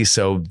ABC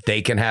so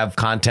they can have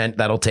content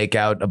that'll take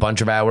out a bunch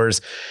of hours.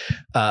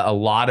 A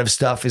lot of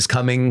stuff is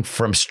coming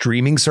from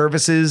streaming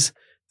services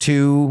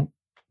to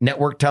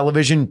network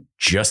television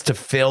just to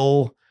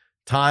fill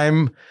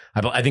time.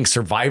 I think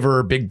Survivor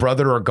or Big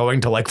Brother are going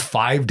to like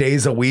 5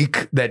 days a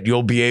week that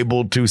you'll be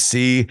able to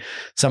see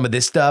some of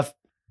this stuff.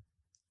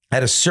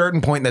 At a certain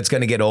point, that's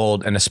going to get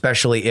old. And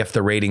especially if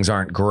the ratings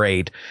aren't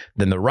great,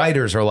 then the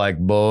writers are like,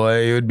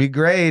 boy, it would be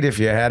great if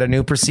you had a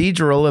new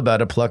procedural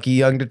about a plucky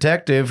young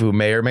detective who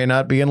may or may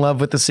not be in love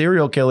with the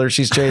serial killer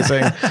she's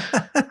chasing.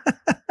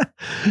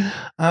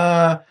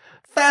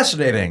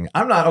 Fascinating.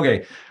 I'm not.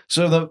 Okay.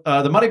 So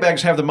the money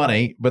bags have the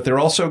money, but they're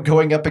also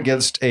going up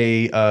against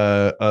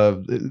they're going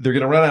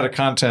to run out of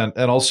content.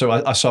 And also,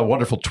 I saw a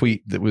wonderful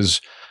tweet that was,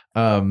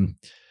 I'm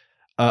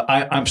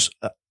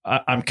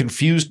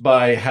confused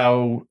by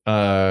how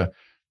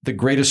the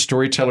greatest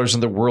storytellers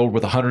in the world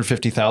with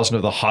 150,000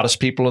 of the hottest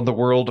people in the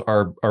world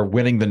are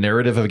winning the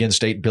narrative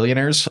against 8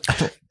 billionaires.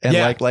 And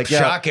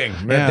shocking.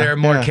 They're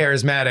more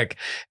charismatic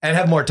and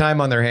have more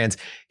time on their hands.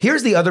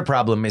 Here's the other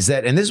problem is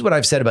that, and this is what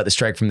I've said about the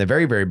strike from the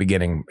very, very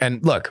beginning.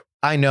 And look,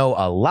 I know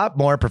a lot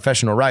more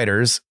professional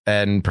writers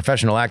and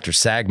professional actors,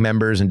 SAG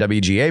members and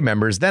WGA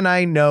members than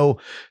I know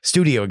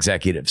studio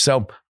executives.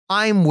 So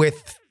I'm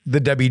with the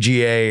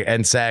WGA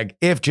and SAG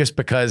if just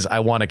because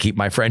I want to keep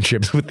my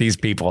friendships with these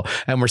people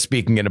and we're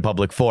speaking in a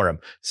public forum.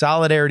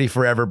 Solidarity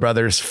forever,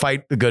 brothers.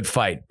 Fight the good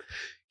fight.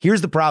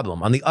 Here's the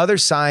problem. On the other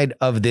side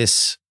of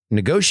this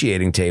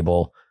negotiating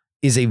table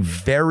is a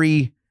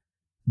very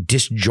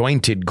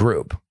disjointed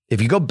group.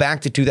 If you go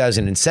back to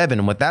 2007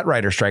 and what that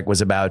writer strike was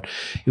about,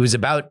 it was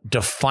about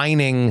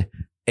defining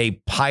a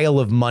pile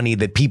of money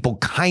that people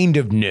kind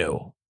of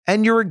knew.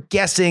 And you were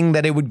guessing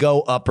that it would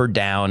go up or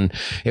down.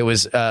 It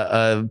was,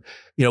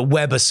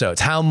 webisodes.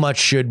 How much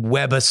should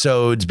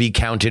webisodes be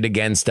counted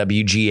against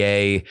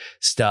WGA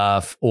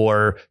stuff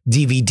or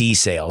DVD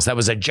sales? That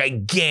was a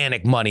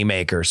gigantic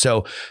moneymaker.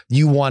 So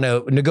you want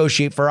to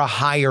negotiate for a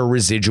higher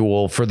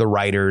residual for the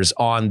writers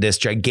on this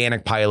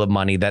gigantic pile of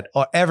money that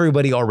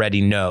everybody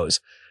already knows.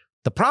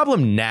 The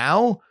problem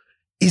now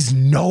is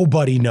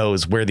nobody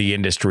knows where the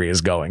industry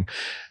is going.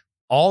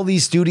 All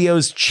these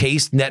studios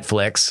chased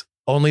Netflix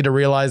only to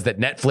realize that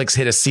Netflix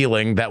hit a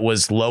ceiling that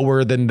was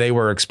lower than they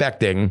were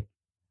expecting.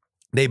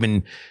 They've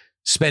been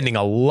spending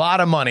a lot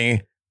of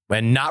money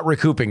and not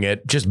recouping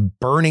it, just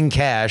burning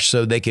cash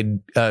so they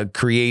could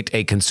create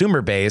a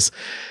consumer base.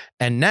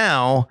 And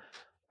now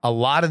a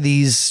lot of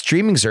these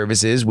streaming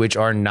services, which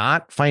are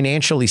not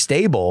financially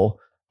stable,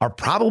 are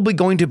probably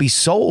going to be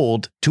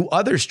sold to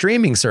other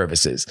streaming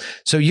services.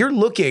 So you're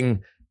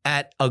looking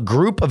at a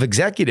group of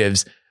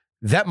executives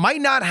that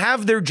might not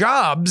have their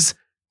jobs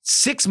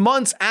 6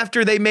 months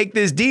after they make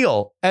this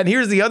deal. And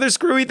here's the other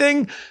screwy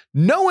thing.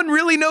 No one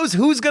really knows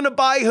who's going to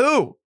buy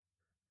who.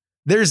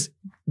 There's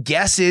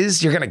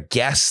guesses. You're going to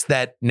guess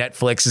that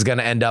Netflix is going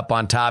to end up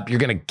on top. You're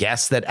going to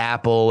guess that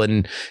Apple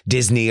and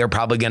Disney are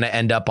probably going to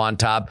end up on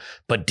top.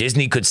 But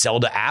Disney could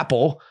sell to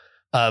Apple.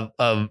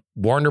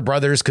 Warner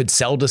Brothers could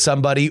sell to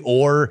somebody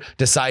or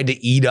decide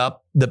to eat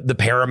up the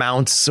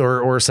Paramounts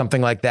or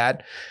something like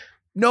that.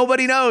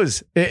 Nobody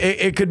knows.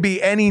 It could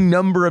be any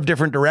number of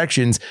different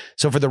directions.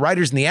 So for the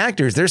writers and the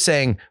actors, they're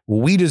saying,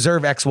 we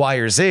deserve X, Y,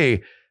 or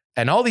Z.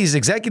 And all these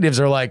executives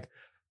are like,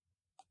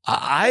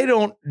 I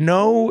don't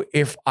know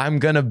if I'm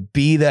going to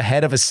be the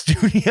head of a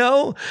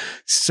studio.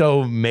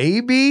 So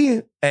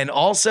maybe. And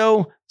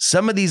also,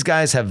 some of these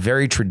guys have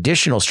very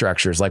traditional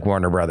structures like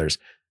Warner Brothers.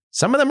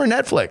 Some of them are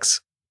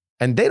Netflix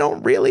and they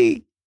don't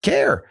really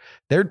care.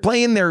 They're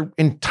playing their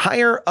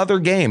entire other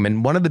game.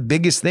 And one of the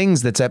biggest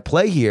things that's at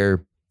play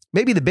here,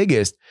 maybe the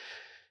biggest,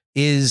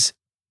 is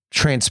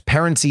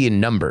transparency in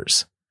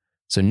numbers.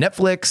 So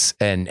Netflix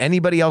and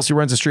anybody else who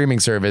runs a streaming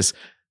service,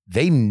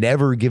 they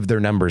never give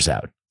their numbers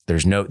out.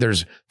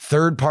 There's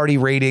third-party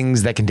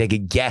ratings that can take a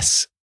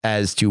guess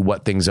as to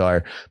what things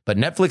are. But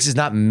Netflix is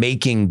not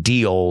making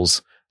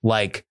deals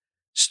like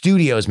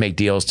studios make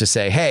deals to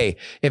say, hey,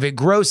 if it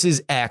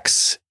grosses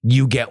X,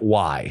 you get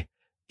Y.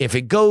 If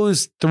it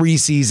goes 3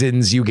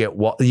 seasons, you get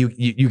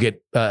you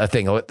get a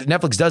thing.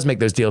 Netflix does make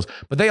those deals,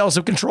 but they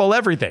also control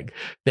everything.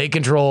 They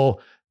control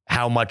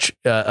how much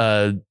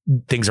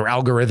things are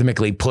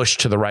algorithmically pushed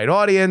to the right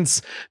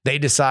audience. They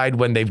decide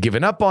when they've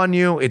given up on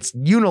you. It's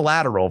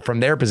unilateral from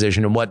their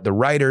position, and what the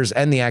writers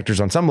and the actors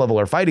on some level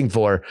are fighting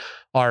for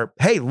are,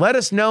 hey, let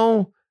us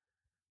know.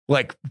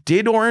 Like,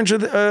 did Orange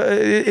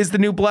is the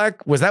New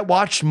Black? Was that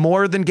watched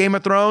more than Game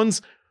of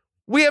Thrones?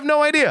 We have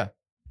no idea.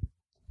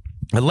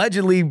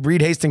 Allegedly,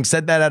 Reed Hastings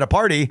said that at a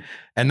party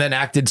and then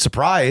acted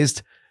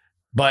surprised,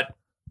 but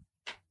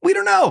we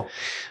don't know.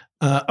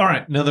 All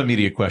right, another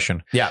media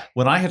question. Yeah.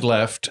 When I had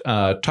left,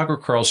 Tucker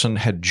Carlson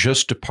had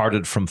just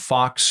departed from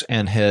Fox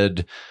and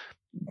had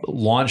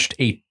launched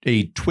a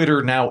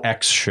Twitter, now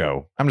X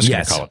show. I'm just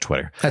going to call it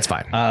Twitter. That's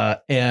fine.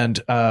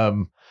 He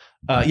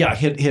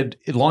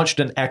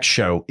launched an X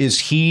show. Is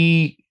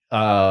he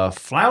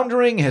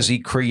floundering? Has he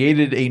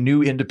created a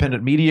new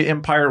independent media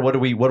empire? What do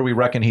we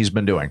reckon he's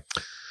been doing?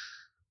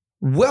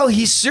 Well,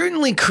 he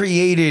certainly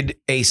created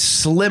a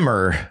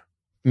slimmer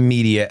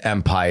media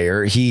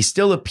empire. He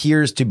still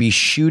appears to be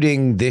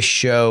shooting this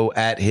show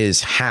at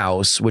his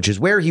house, which is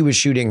where he was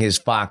shooting his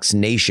Fox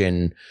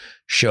Nation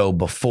show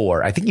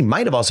before. I think he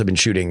might have also been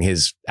shooting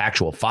his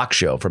actual Fox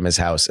show from his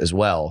house as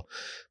well,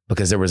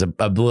 because there was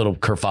a little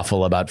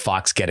kerfuffle about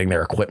Fox getting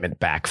their equipment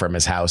back from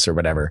his house or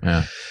whatever.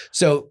 Yeah.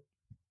 So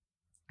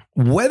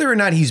whether or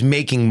not he's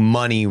making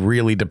money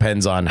really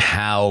depends on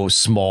how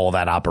small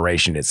that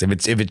operation is. If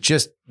it's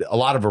just, a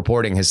lot of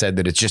reporting has said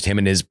that it's just him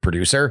and his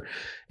producer.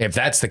 If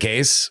that's the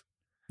case,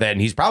 then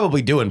he's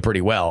probably doing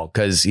pretty well,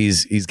 because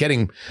he's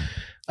getting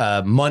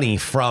money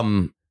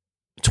from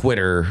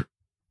Twitter,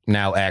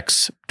 now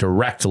X,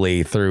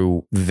 directly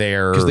through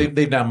their... Because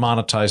they've now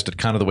monetized it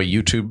kind of the way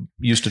YouTube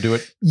used to do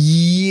it.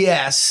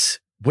 Yes,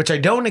 which I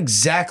don't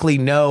exactly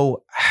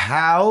know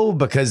how,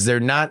 because they're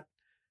not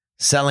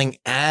selling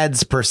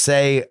ads per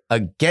se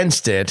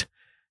against it.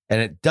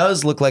 And it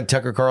does look like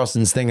Tucker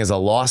Carlson's thing is a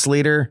loss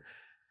leader.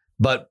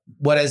 But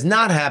what has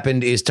not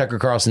happened is Tucker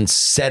Carlson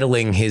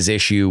settling his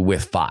issue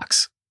with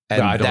Fox.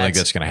 And no, I don't think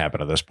that's going to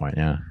happen at this point.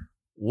 Yeah.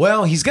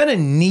 Well, he's going to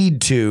need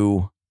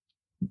to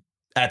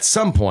at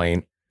some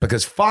point,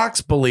 because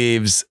Fox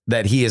believes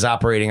that he is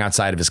operating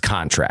outside of his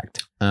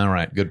contract. All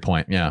right. Good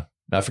point. Yeah.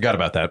 I forgot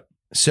about that.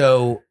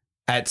 So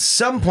at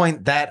some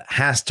point that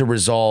has to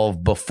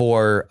resolve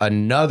before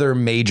another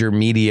major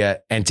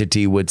media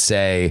entity would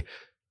say,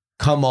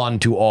 come on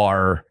to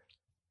our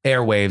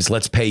airwaves.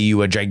 Let's pay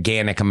you a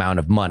gigantic amount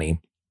of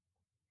money.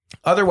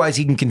 Otherwise,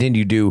 he can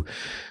continue to do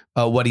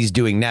what he's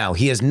doing now.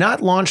 He has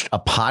not launched a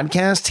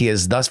podcast. He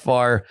has thus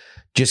far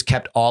just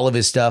kept all of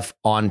his stuff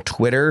on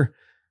Twitter.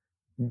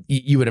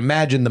 You would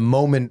imagine the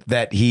moment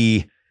that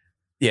he,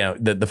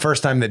 the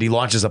first time that he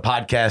launches a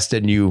podcast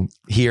and you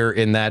hear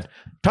in that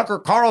Tucker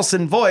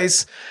Carlson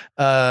voice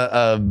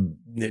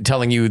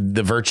telling you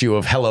the virtue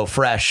of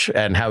HelloFresh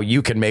and how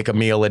you can make a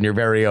meal in your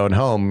very own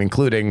home,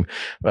 including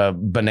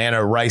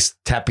banana rice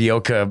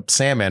tapioca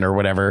salmon or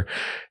whatever.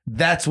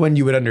 That's when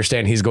you would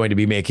understand he's going to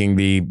be making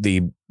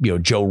the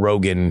Joe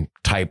Rogan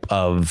type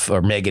of,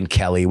 or Megyn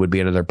Kelly would be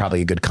another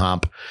probably a good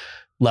comp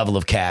level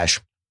of cash.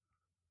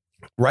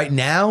 Right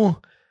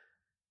now,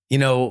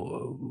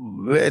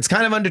 it's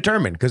kind of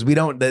undetermined because we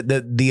don't,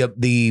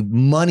 the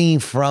money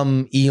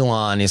from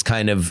Elon is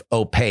kind of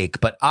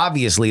opaque, but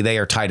obviously they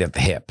are tied at the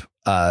hip.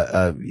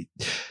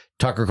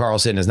 Tucker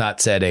Carlson has not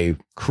said a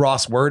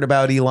cross word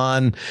about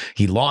Elon.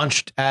 He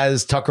launched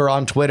as Tucker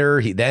on Twitter.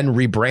 He then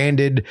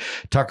rebranded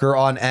Tucker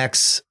on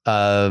X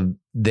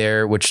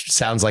which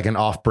sounds like an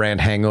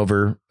off-brand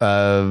Hangover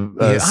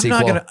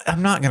sequel.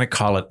 I'm not gonna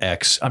call it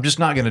X. I'm just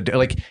not gonna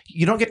do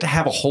you don't get to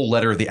have a whole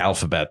letter of the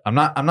alphabet. I'm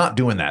not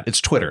doing that.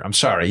 It's Twitter. I'm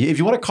sorry. If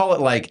you want to call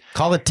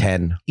it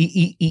 10.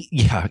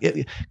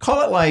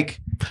 Call it like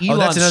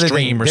Elon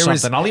Stream or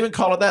something. I'll even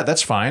call it that.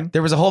 That's fine.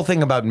 There was a whole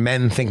thing about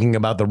men thinking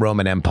about the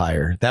Roman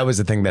Empire. That was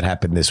the thing that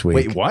happened this week.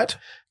 Wait, what?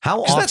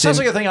 How often? That sounds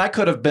like a thing I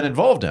could have been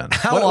involved in.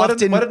 What did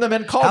the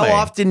men call me? How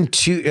often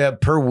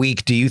per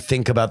week do you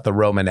think about the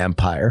Roman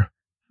Empire?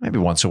 Maybe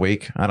once a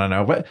week. I don't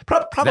know. But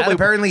probably that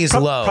apparently is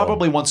low.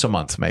 Probably once a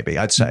month, maybe,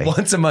 I'd say.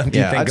 Once a month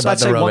you think about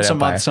the Roman Empire. Once a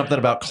month, something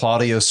about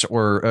Claudius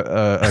or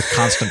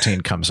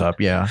Constantine comes up.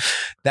 Yeah.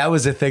 That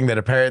was a thing that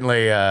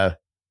apparently, I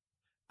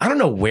don't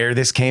know where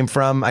this came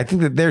from. I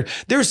think that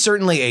there's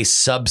certainly a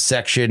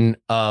subsection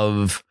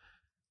of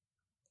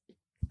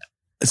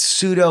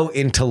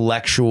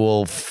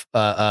pseudo-intellectual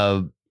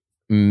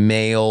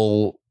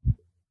male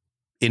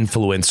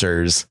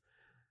influencers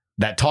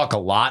that talk a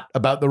lot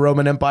about the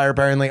Roman Empire.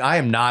 Apparently, I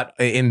am not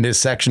in this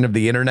section of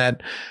the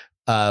internet,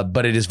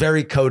 but it is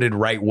very coded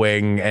right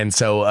wing, and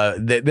so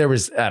there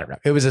was, I don't know,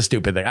 it was a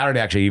stupid thing. I don't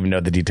actually even know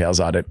the details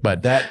on it,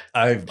 but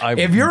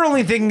if you're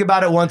only thinking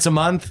about it once a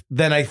month,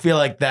 then I feel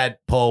like that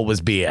poll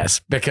was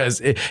BS.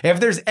 Because if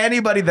there's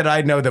anybody that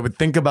I know that would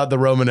think about the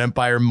Roman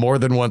Empire more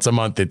than once a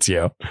month, it's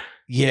you.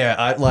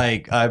 Yeah,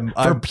 I'm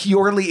for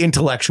purely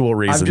intellectual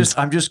reasons.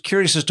 I'm just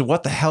curious as to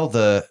what the hell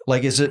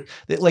is it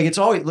like? It's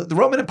always, the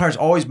Roman Empire's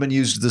always been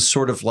used as this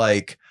sort of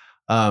like,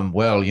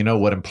 well, you know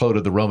what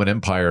imploded the Roman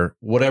Empire?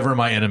 Whatever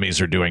my enemies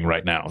are doing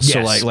right now.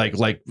 Yes. So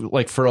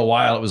like for a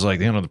while it was like,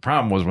 the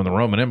problem was when the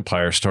Roman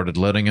Empire started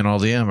letting in all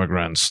the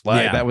immigrants.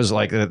 That was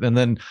like, and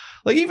then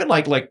even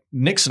like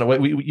Nixon.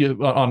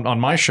 On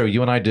my show,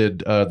 you and I did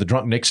the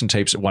Drunk Nixon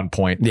tapes at one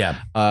point. Yeah,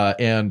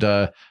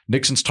 and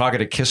Nixon's talking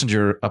to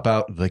Kissinger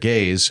about the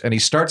gays, and he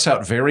starts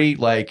out very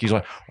he's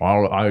like,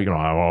 well, I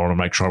want to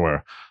make sure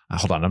we're.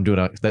 Hold on, I'm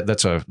doing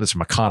that's a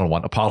McConnell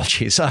one.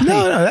 Apologies. No,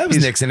 that was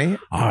Nixon-y.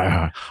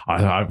 I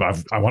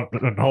want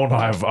to know.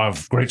 I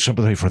have great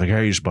sympathy for the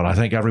gays, but I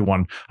think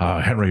everyone,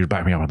 Henry,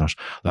 back me up on this.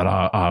 That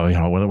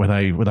when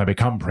they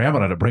become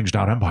preeminent, it brings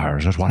down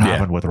empires. That's what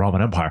happened with the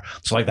Roman Empire.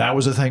 So that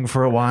was a thing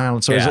for a while.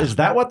 And so is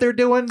that what they're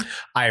doing?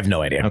 I have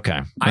no idea.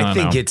 Okay, I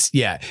think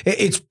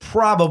it's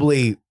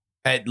probably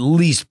at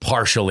least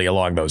partially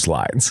along those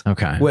lines.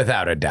 Okay.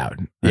 Without a doubt.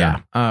 Yeah.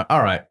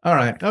 All right.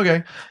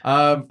 Okay.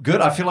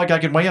 Good. I feel like I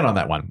can weigh in on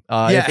that one.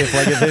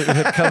 If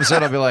it comes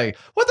in, I'll be like,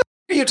 what the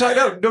are you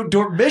talking about? No,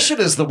 Dormition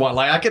is the one.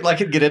 I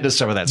could get into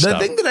some of that stuff.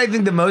 The thing that I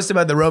think the most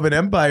about the Roman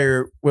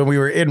Empire when we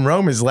were in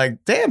Rome is damn,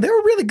 they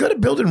were really good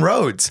at building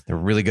roads. They're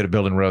really good at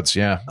building roads.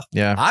 Yeah.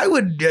 I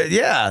would,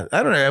 I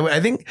don't know. I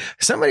think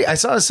I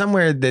saw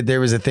somewhere that there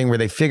was a thing where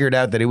they figured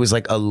out that it was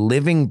like a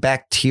living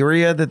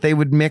bacteria that they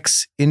would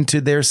mix into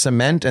their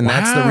cement. And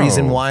that's the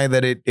reason why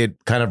that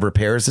it kind of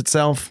repairs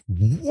itself.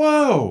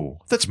 Whoa.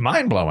 That's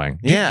mind blowing.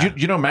 Yeah.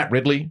 You know Matt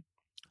Ridley?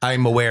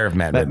 I'm aware of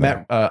Matt.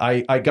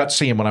 I got to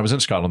see him when I was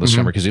in Scotland this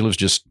summer because he lives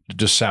just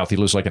south. He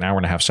lives like an hour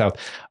and a half south,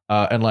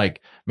 and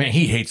man,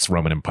 he hates the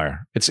Roman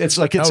Empire. It's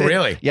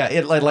really? Yeah.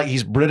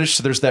 He's British,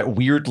 so there's that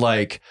weird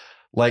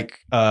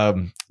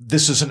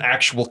this is an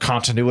actual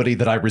continuity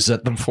that I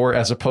resent them for,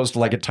 as opposed to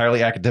like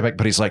entirely academic.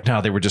 But he's like,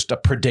 no, they were just a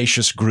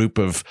predacious group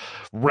of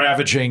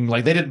ravaging.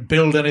 Like they didn't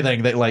build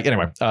anything. They like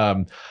anyway.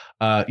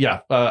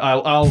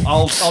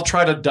 I'll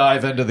try to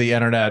dive into the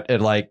internet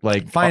and like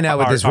find out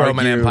what this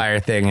Roman Empire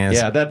thing is.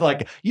 Yeah, that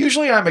like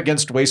usually I'm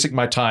against wasting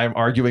my time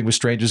arguing with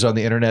strangers on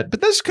the internet,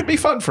 but this could be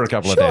fun for a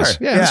couple of days.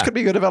 Yeah, this could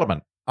be good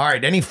development. All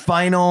right, any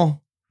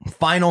final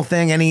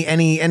thing, any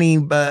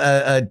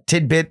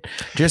tidbit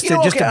just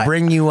to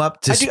bring you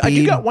up to speed? I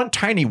do got one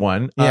tiny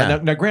one.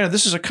 Now, granted,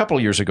 this is a couple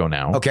of years ago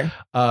now. Okay.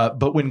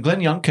 But when Glenn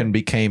Youngkin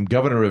became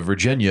governor of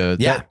Virginia,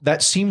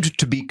 that seemed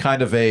to be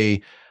kind of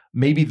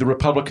maybe the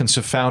Republicans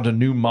have found a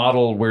new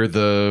model where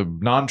the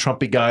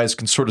non-Trumpy guys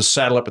can sort of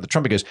saddle up with the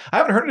Trumpy guys. I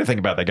haven't heard anything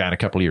about that guy in a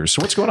couple of years.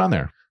 So what's going on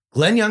there?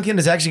 Glenn Youngkin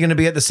is actually going to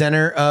be at the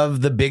center of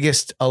the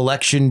biggest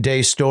election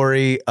day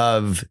story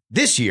of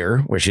this year,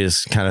 which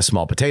is kind of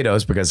small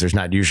potatoes because there's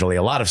not usually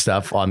a lot of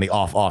stuff on the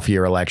off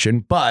year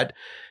election. But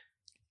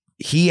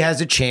he has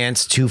a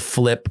chance to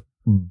flip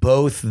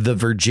both the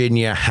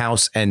Virginia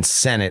House and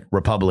Senate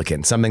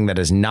Republican, something that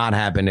has not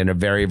happened in a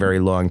very,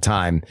 very long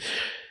time.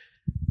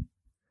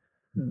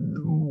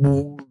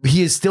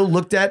 He is still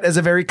looked at as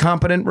a very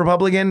competent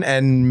Republican,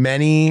 and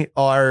many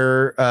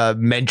are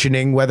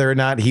mentioning whether or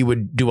not he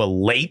would do a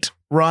late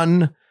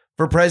run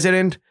for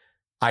president.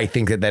 I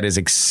think that is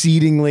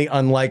exceedingly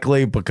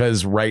unlikely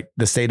because the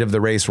state of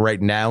the race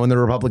right now in the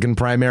Republican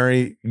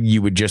primary,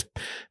 you would just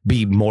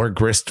be more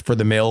grist for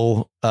the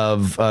mill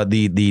of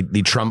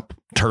the Trump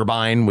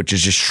turbine, which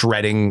is just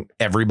shredding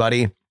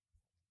everybody.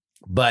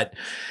 But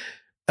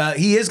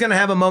he is going to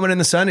have a moment in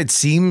the sun. It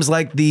seems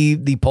like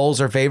the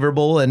polls are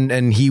favorable,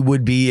 and he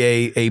would be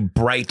a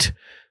bright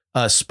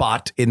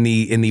spot in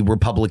the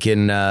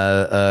Republican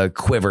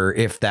quiver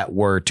if that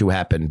were to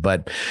happen.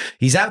 But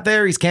he's out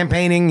there. He's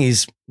campaigning.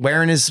 He's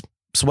wearing his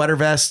sweater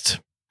vest.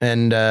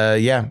 And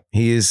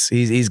he's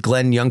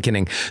Glenn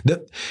Youngkining.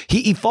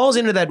 He falls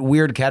into that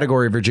weird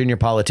category of Virginia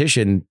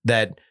politician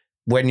that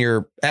when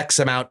you're X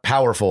amount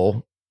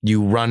powerful,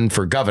 you run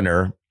for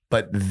governor,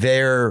 but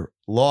their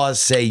laws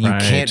say you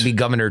can't be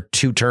governor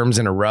 2 terms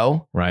in a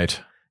row. Right.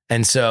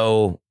 And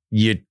so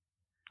you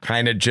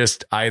kind of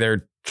just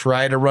either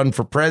try to run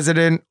for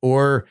president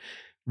or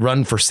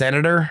run for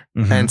senator.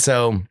 Mm-hmm. And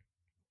so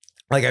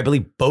like, I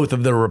believe both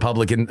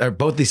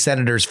the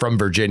senators from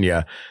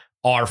Virginia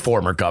are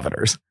former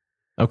governors.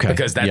 Okay.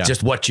 Because that's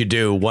just what you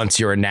do once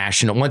you're a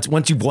national.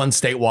 Once you've won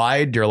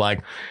statewide, you're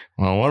like,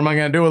 well, what am I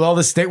going to do with all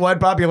this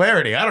statewide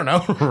popularity? I don't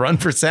know. Run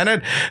for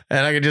Senate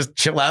and I can just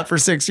chill out for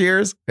 6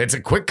 years. It's a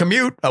quick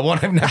commute. I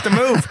won't even have to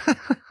move.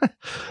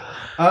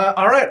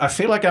 All right. I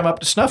feel like I'm up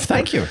to snuff.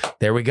 Thank you.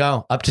 There we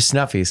go. Up to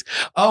snuffies.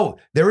 Oh,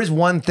 there is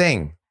one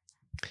thing.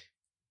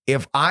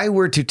 If I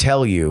were to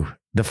tell you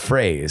the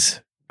phrase,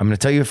 I'm going to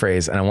tell you a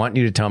phrase and I want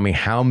you to tell me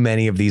how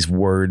many of these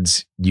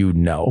words you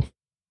know.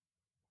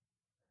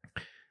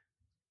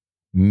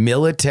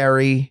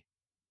 Military,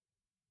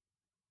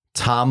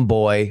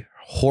 tomboy,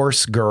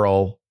 horse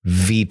girl,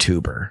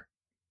 VTuber.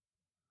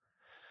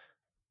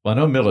 Well, I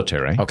know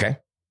military. Okay.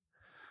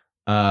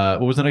 What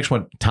was the next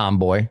one?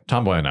 Tomboy.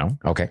 Tomboy, I know.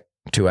 Okay.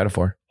 2 out of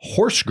 4.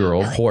 Horse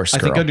girl. Horse girl.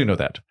 I think I do know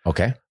that.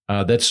 Okay.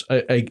 That's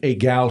a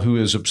gal who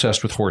is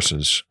obsessed with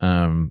horses.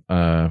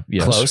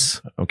 Yes.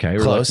 Close. Okay.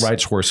 Close. Or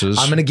rides horses.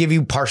 I'm going to give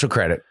you partial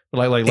credit.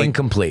 Like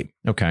incomplete.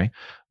 Okay.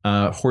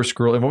 Horse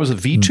girl. And what was it?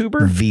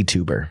 VTuber?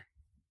 VTuber.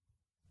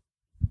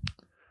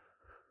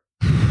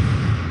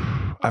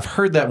 I've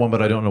heard that one,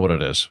 but I don't know what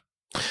it is.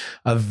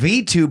 A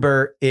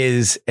VTuber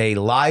is a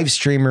live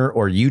streamer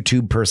or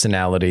YouTube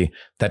personality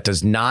that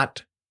does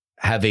not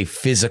have a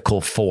physical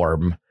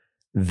form.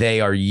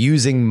 They are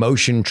using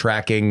motion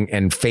tracking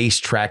and face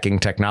tracking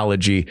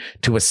technology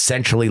to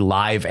essentially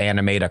live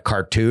animate a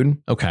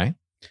cartoon. Okay.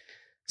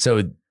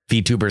 So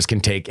VTubers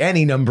can take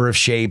any number of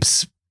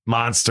shapes,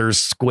 monsters,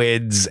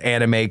 squids,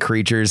 anime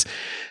creatures.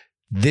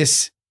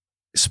 This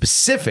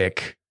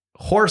specific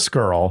horse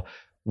girl,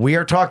 we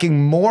are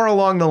talking more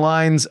along the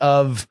lines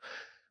of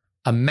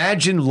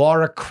imagine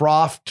Lara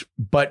Croft,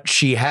 but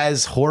she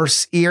has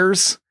horse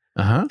ears.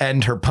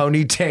 And her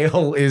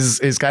ponytail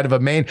is kind of a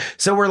mane.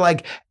 So we're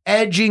like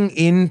edging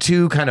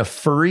into kind of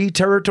furry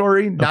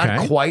territory,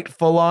 not quite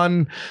full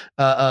on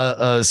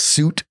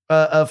suit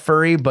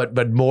furry,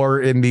 but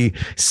more in the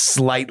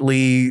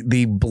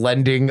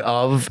blending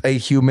of a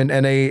human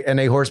and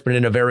a horse, but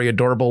in a very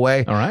adorable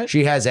way. All right.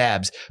 She has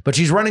abs, but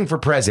she's running for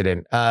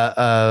president.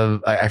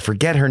 I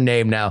forget her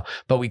name now,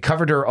 but we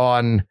covered her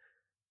on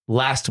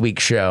last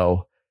week's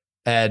show,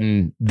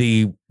 and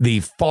the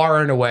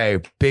far and away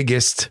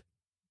biggest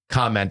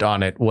comment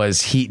on it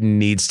was Heaton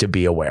needs to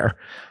be aware.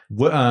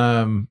 You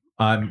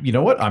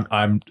know what?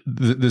 I'm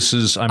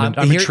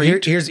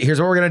intrigued. Here's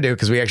what we're going to do,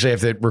 because we actually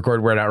have to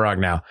record We're Not Wrong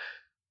now,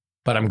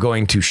 but I'm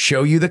going to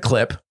show you the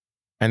clip,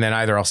 and then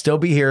either I'll still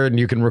be here and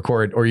you can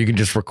record, or you can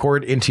just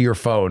record into your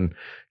phone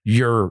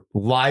your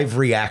live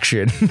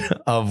reaction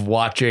of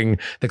watching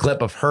the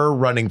clip of her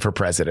running for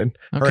president,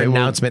 her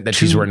announcement that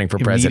she's running for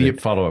president.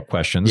 Immediate follow-up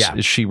questions. Yeah.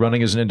 Is she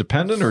running as an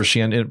independent, or is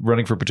she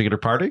running for a particular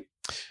party?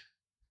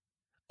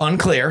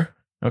 Unclear.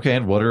 Okay,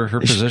 and what are her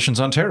positions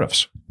on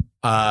tariffs?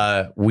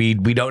 We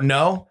don't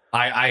know.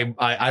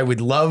 I would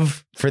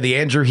love for the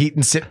Andrew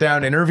Heaton sit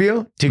down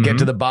interview to get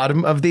to the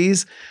bottom of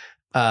these.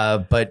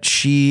 But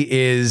she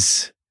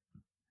is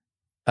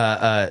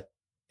a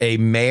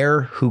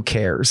mayor who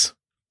cares.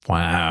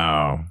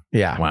 Wow.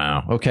 Yeah.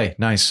 Wow. Okay,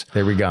 nice.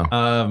 There we go.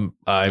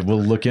 I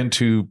will look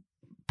into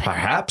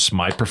perhaps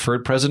my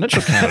preferred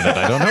presidential candidate.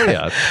 I don't know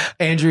yet.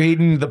 Andrew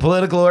Heaton, The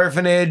Political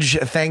Orphanage.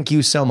 Thank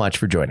you so much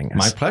for joining us.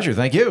 My pleasure.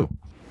 Thank you.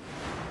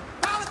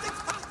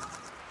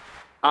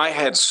 I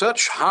had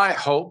such high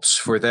hopes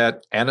for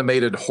that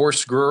animated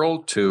horse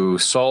girl to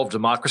solve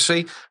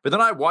democracy, but then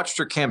I watched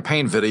her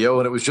campaign video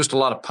and it was just a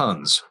lot of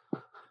puns.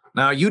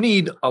 Now, you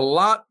need a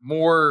lot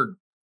more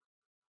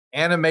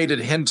animated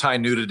hentai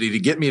nudity to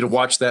get me to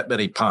watch that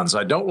many puns.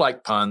 I don't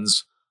like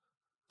puns.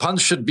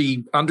 Puns should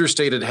be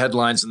understated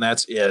headlines and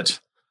that's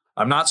it.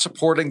 I'm not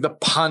supporting the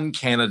pun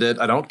candidate.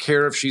 I don't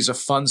care if she's a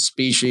fun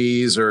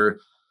species or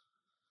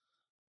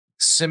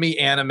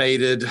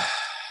semi-animated.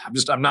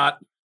 I'm not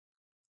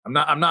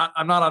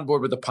on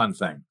board with the pun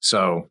thing.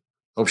 So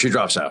hope she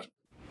drops out.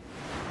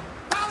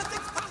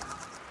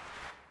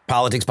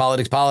 Politics,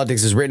 Politics,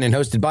 Politics is written and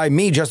hosted by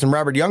me, Justin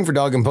Robert Young, for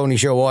Dog and Pony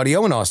Show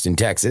Audio in Austin,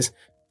 Texas.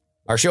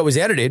 Our show is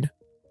edited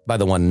by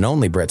the one and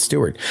only Brett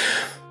Stewart.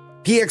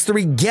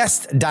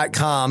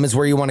 px3guest.com is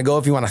where you want to go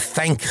if you want to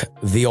thank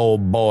the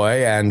old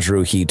boy,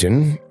 Andrew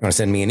Heaton. You want to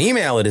send me an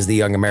email, it is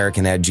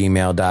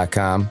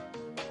theyoungamerican@gmail.com.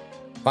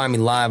 Find me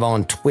live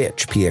on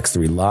Twitch,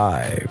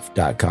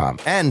 px3live.com.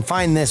 And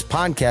find this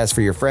podcast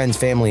for your friends,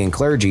 family, and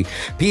clergy,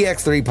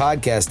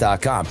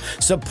 px3podcast.com.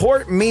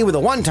 Support me with a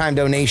one-time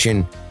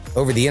donation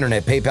over the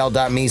internet,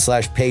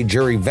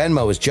 paypal.me/payjury.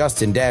 Venmo is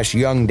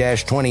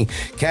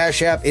Justin-Young-20.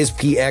 Cash App is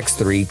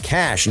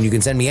px3cash. And you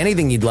can send me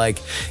anything you'd like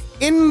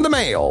in the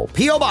mail.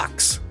 P.O.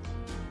 Box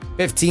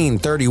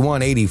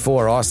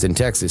 153184, Austin,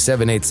 Texas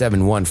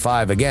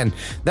 78715. Again,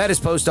 that is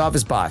Post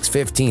Office Box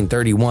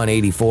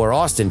 153184,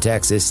 Austin,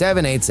 Texas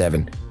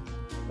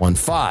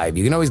 78715.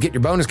 You can always get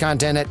your bonus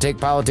content at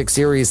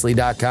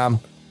TakePoliticsSeriously.com.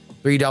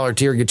 $3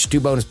 tier gets you 2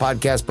 bonus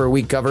podcasts per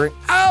week covering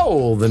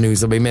all the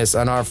news that we miss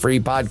on our free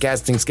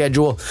podcasting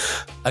schedule.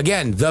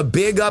 Again, the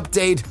big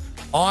update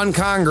on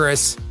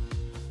Congress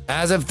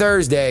as of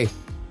Thursday,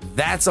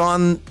 that's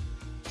on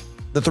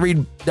the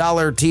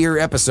 $3 tier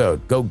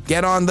episode. Go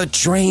get on the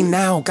train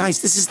now.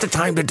 Guys, this is the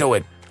time to do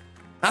it.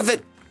 Not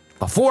that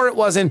before it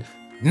wasn't.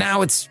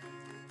 Now it's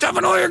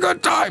definitely a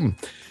good time.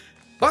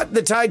 But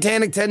the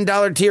Titanic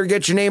 $10 tier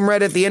gets your name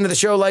read at the end of the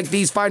show like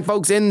these fine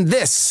folks in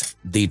this.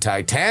 The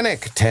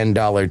Titanic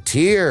 $10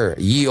 tier.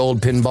 Ye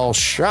Old Pinball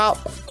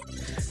Shop.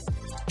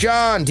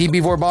 John,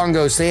 TP4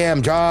 Bongo,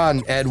 Sam,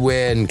 John,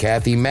 Edwin,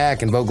 Kathy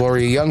Mack, and Vote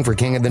Gloria Young for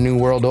King of the New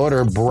World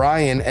Order.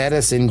 Brian,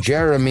 Edison,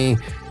 Jeremy.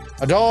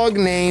 A dog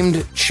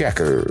named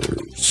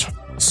Checkers.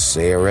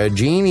 Sarah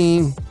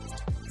Jeannie.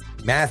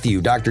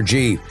 Matthew, Dr.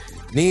 G.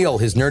 Neil,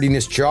 His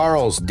Nerdiness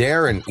Charles.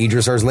 Darren,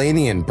 Idris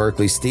Arslanian.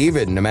 Berkeley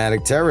Steven.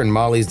 Nomadic Terran.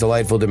 Molly's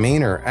Delightful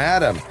Demeanor.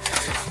 Adam.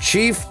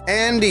 Chief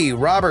Andy.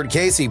 Robert,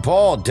 Casey,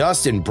 Paul.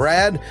 Dustin,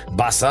 Brad.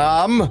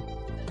 Bassam.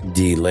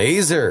 D.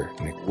 Laser.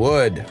 Nick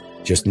Wood.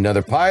 Just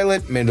Another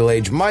Pilot.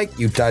 Middle-aged Mike.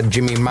 Utah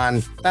Jimmy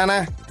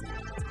Montana.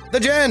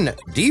 The Jen.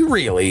 D.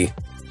 Reilly.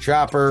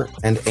 Chopper,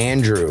 and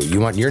Andrew. You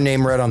want your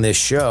name read on this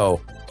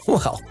show?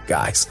 Well,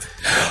 guys,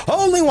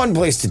 only one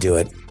place to do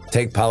it.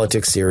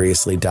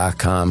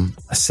 TakePoliticsSeriously.com.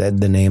 I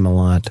said the name a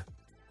lot.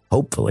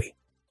 Hopefully,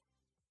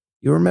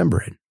 you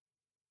remember it.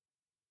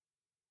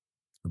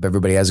 Hope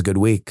everybody has a good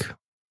week. I'm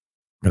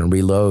going to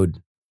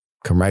reload.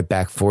 Come right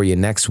back for you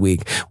next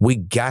week. We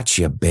got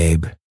you,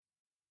 babe.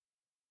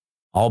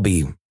 I'll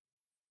be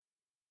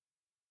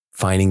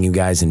finding you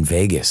guys in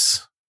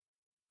Vegas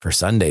for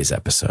Sunday's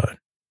episode.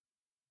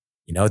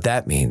 You know what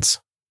that means?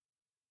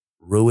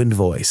 Ruined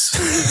voice.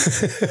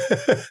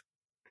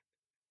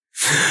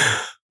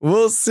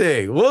 We'll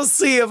see. We'll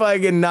see if I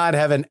can not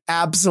have an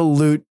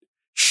absolute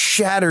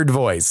shattered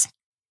voice.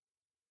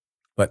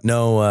 But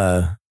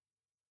no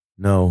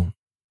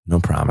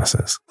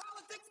promises.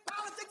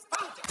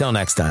 Till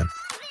next time.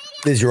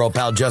 This is your old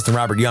pal Justin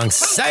Robert Young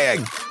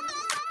saying,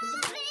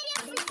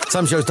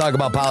 some shows talk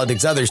about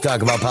politics, others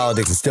talk about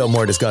politics, and still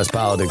more discuss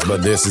politics,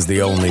 but this is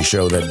the only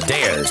show that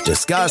dares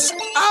discuss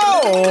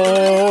all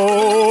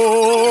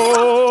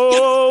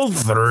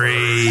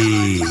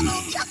three.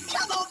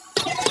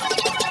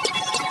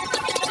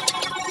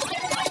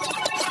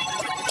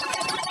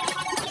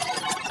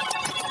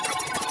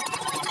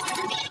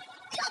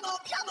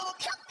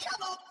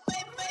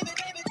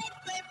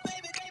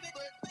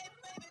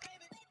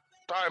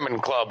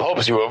 Diamond Club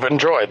hopes you have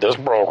enjoyed this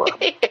program.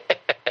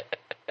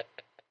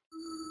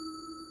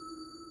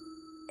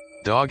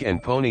 Dog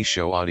and Pony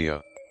Show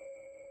Audio.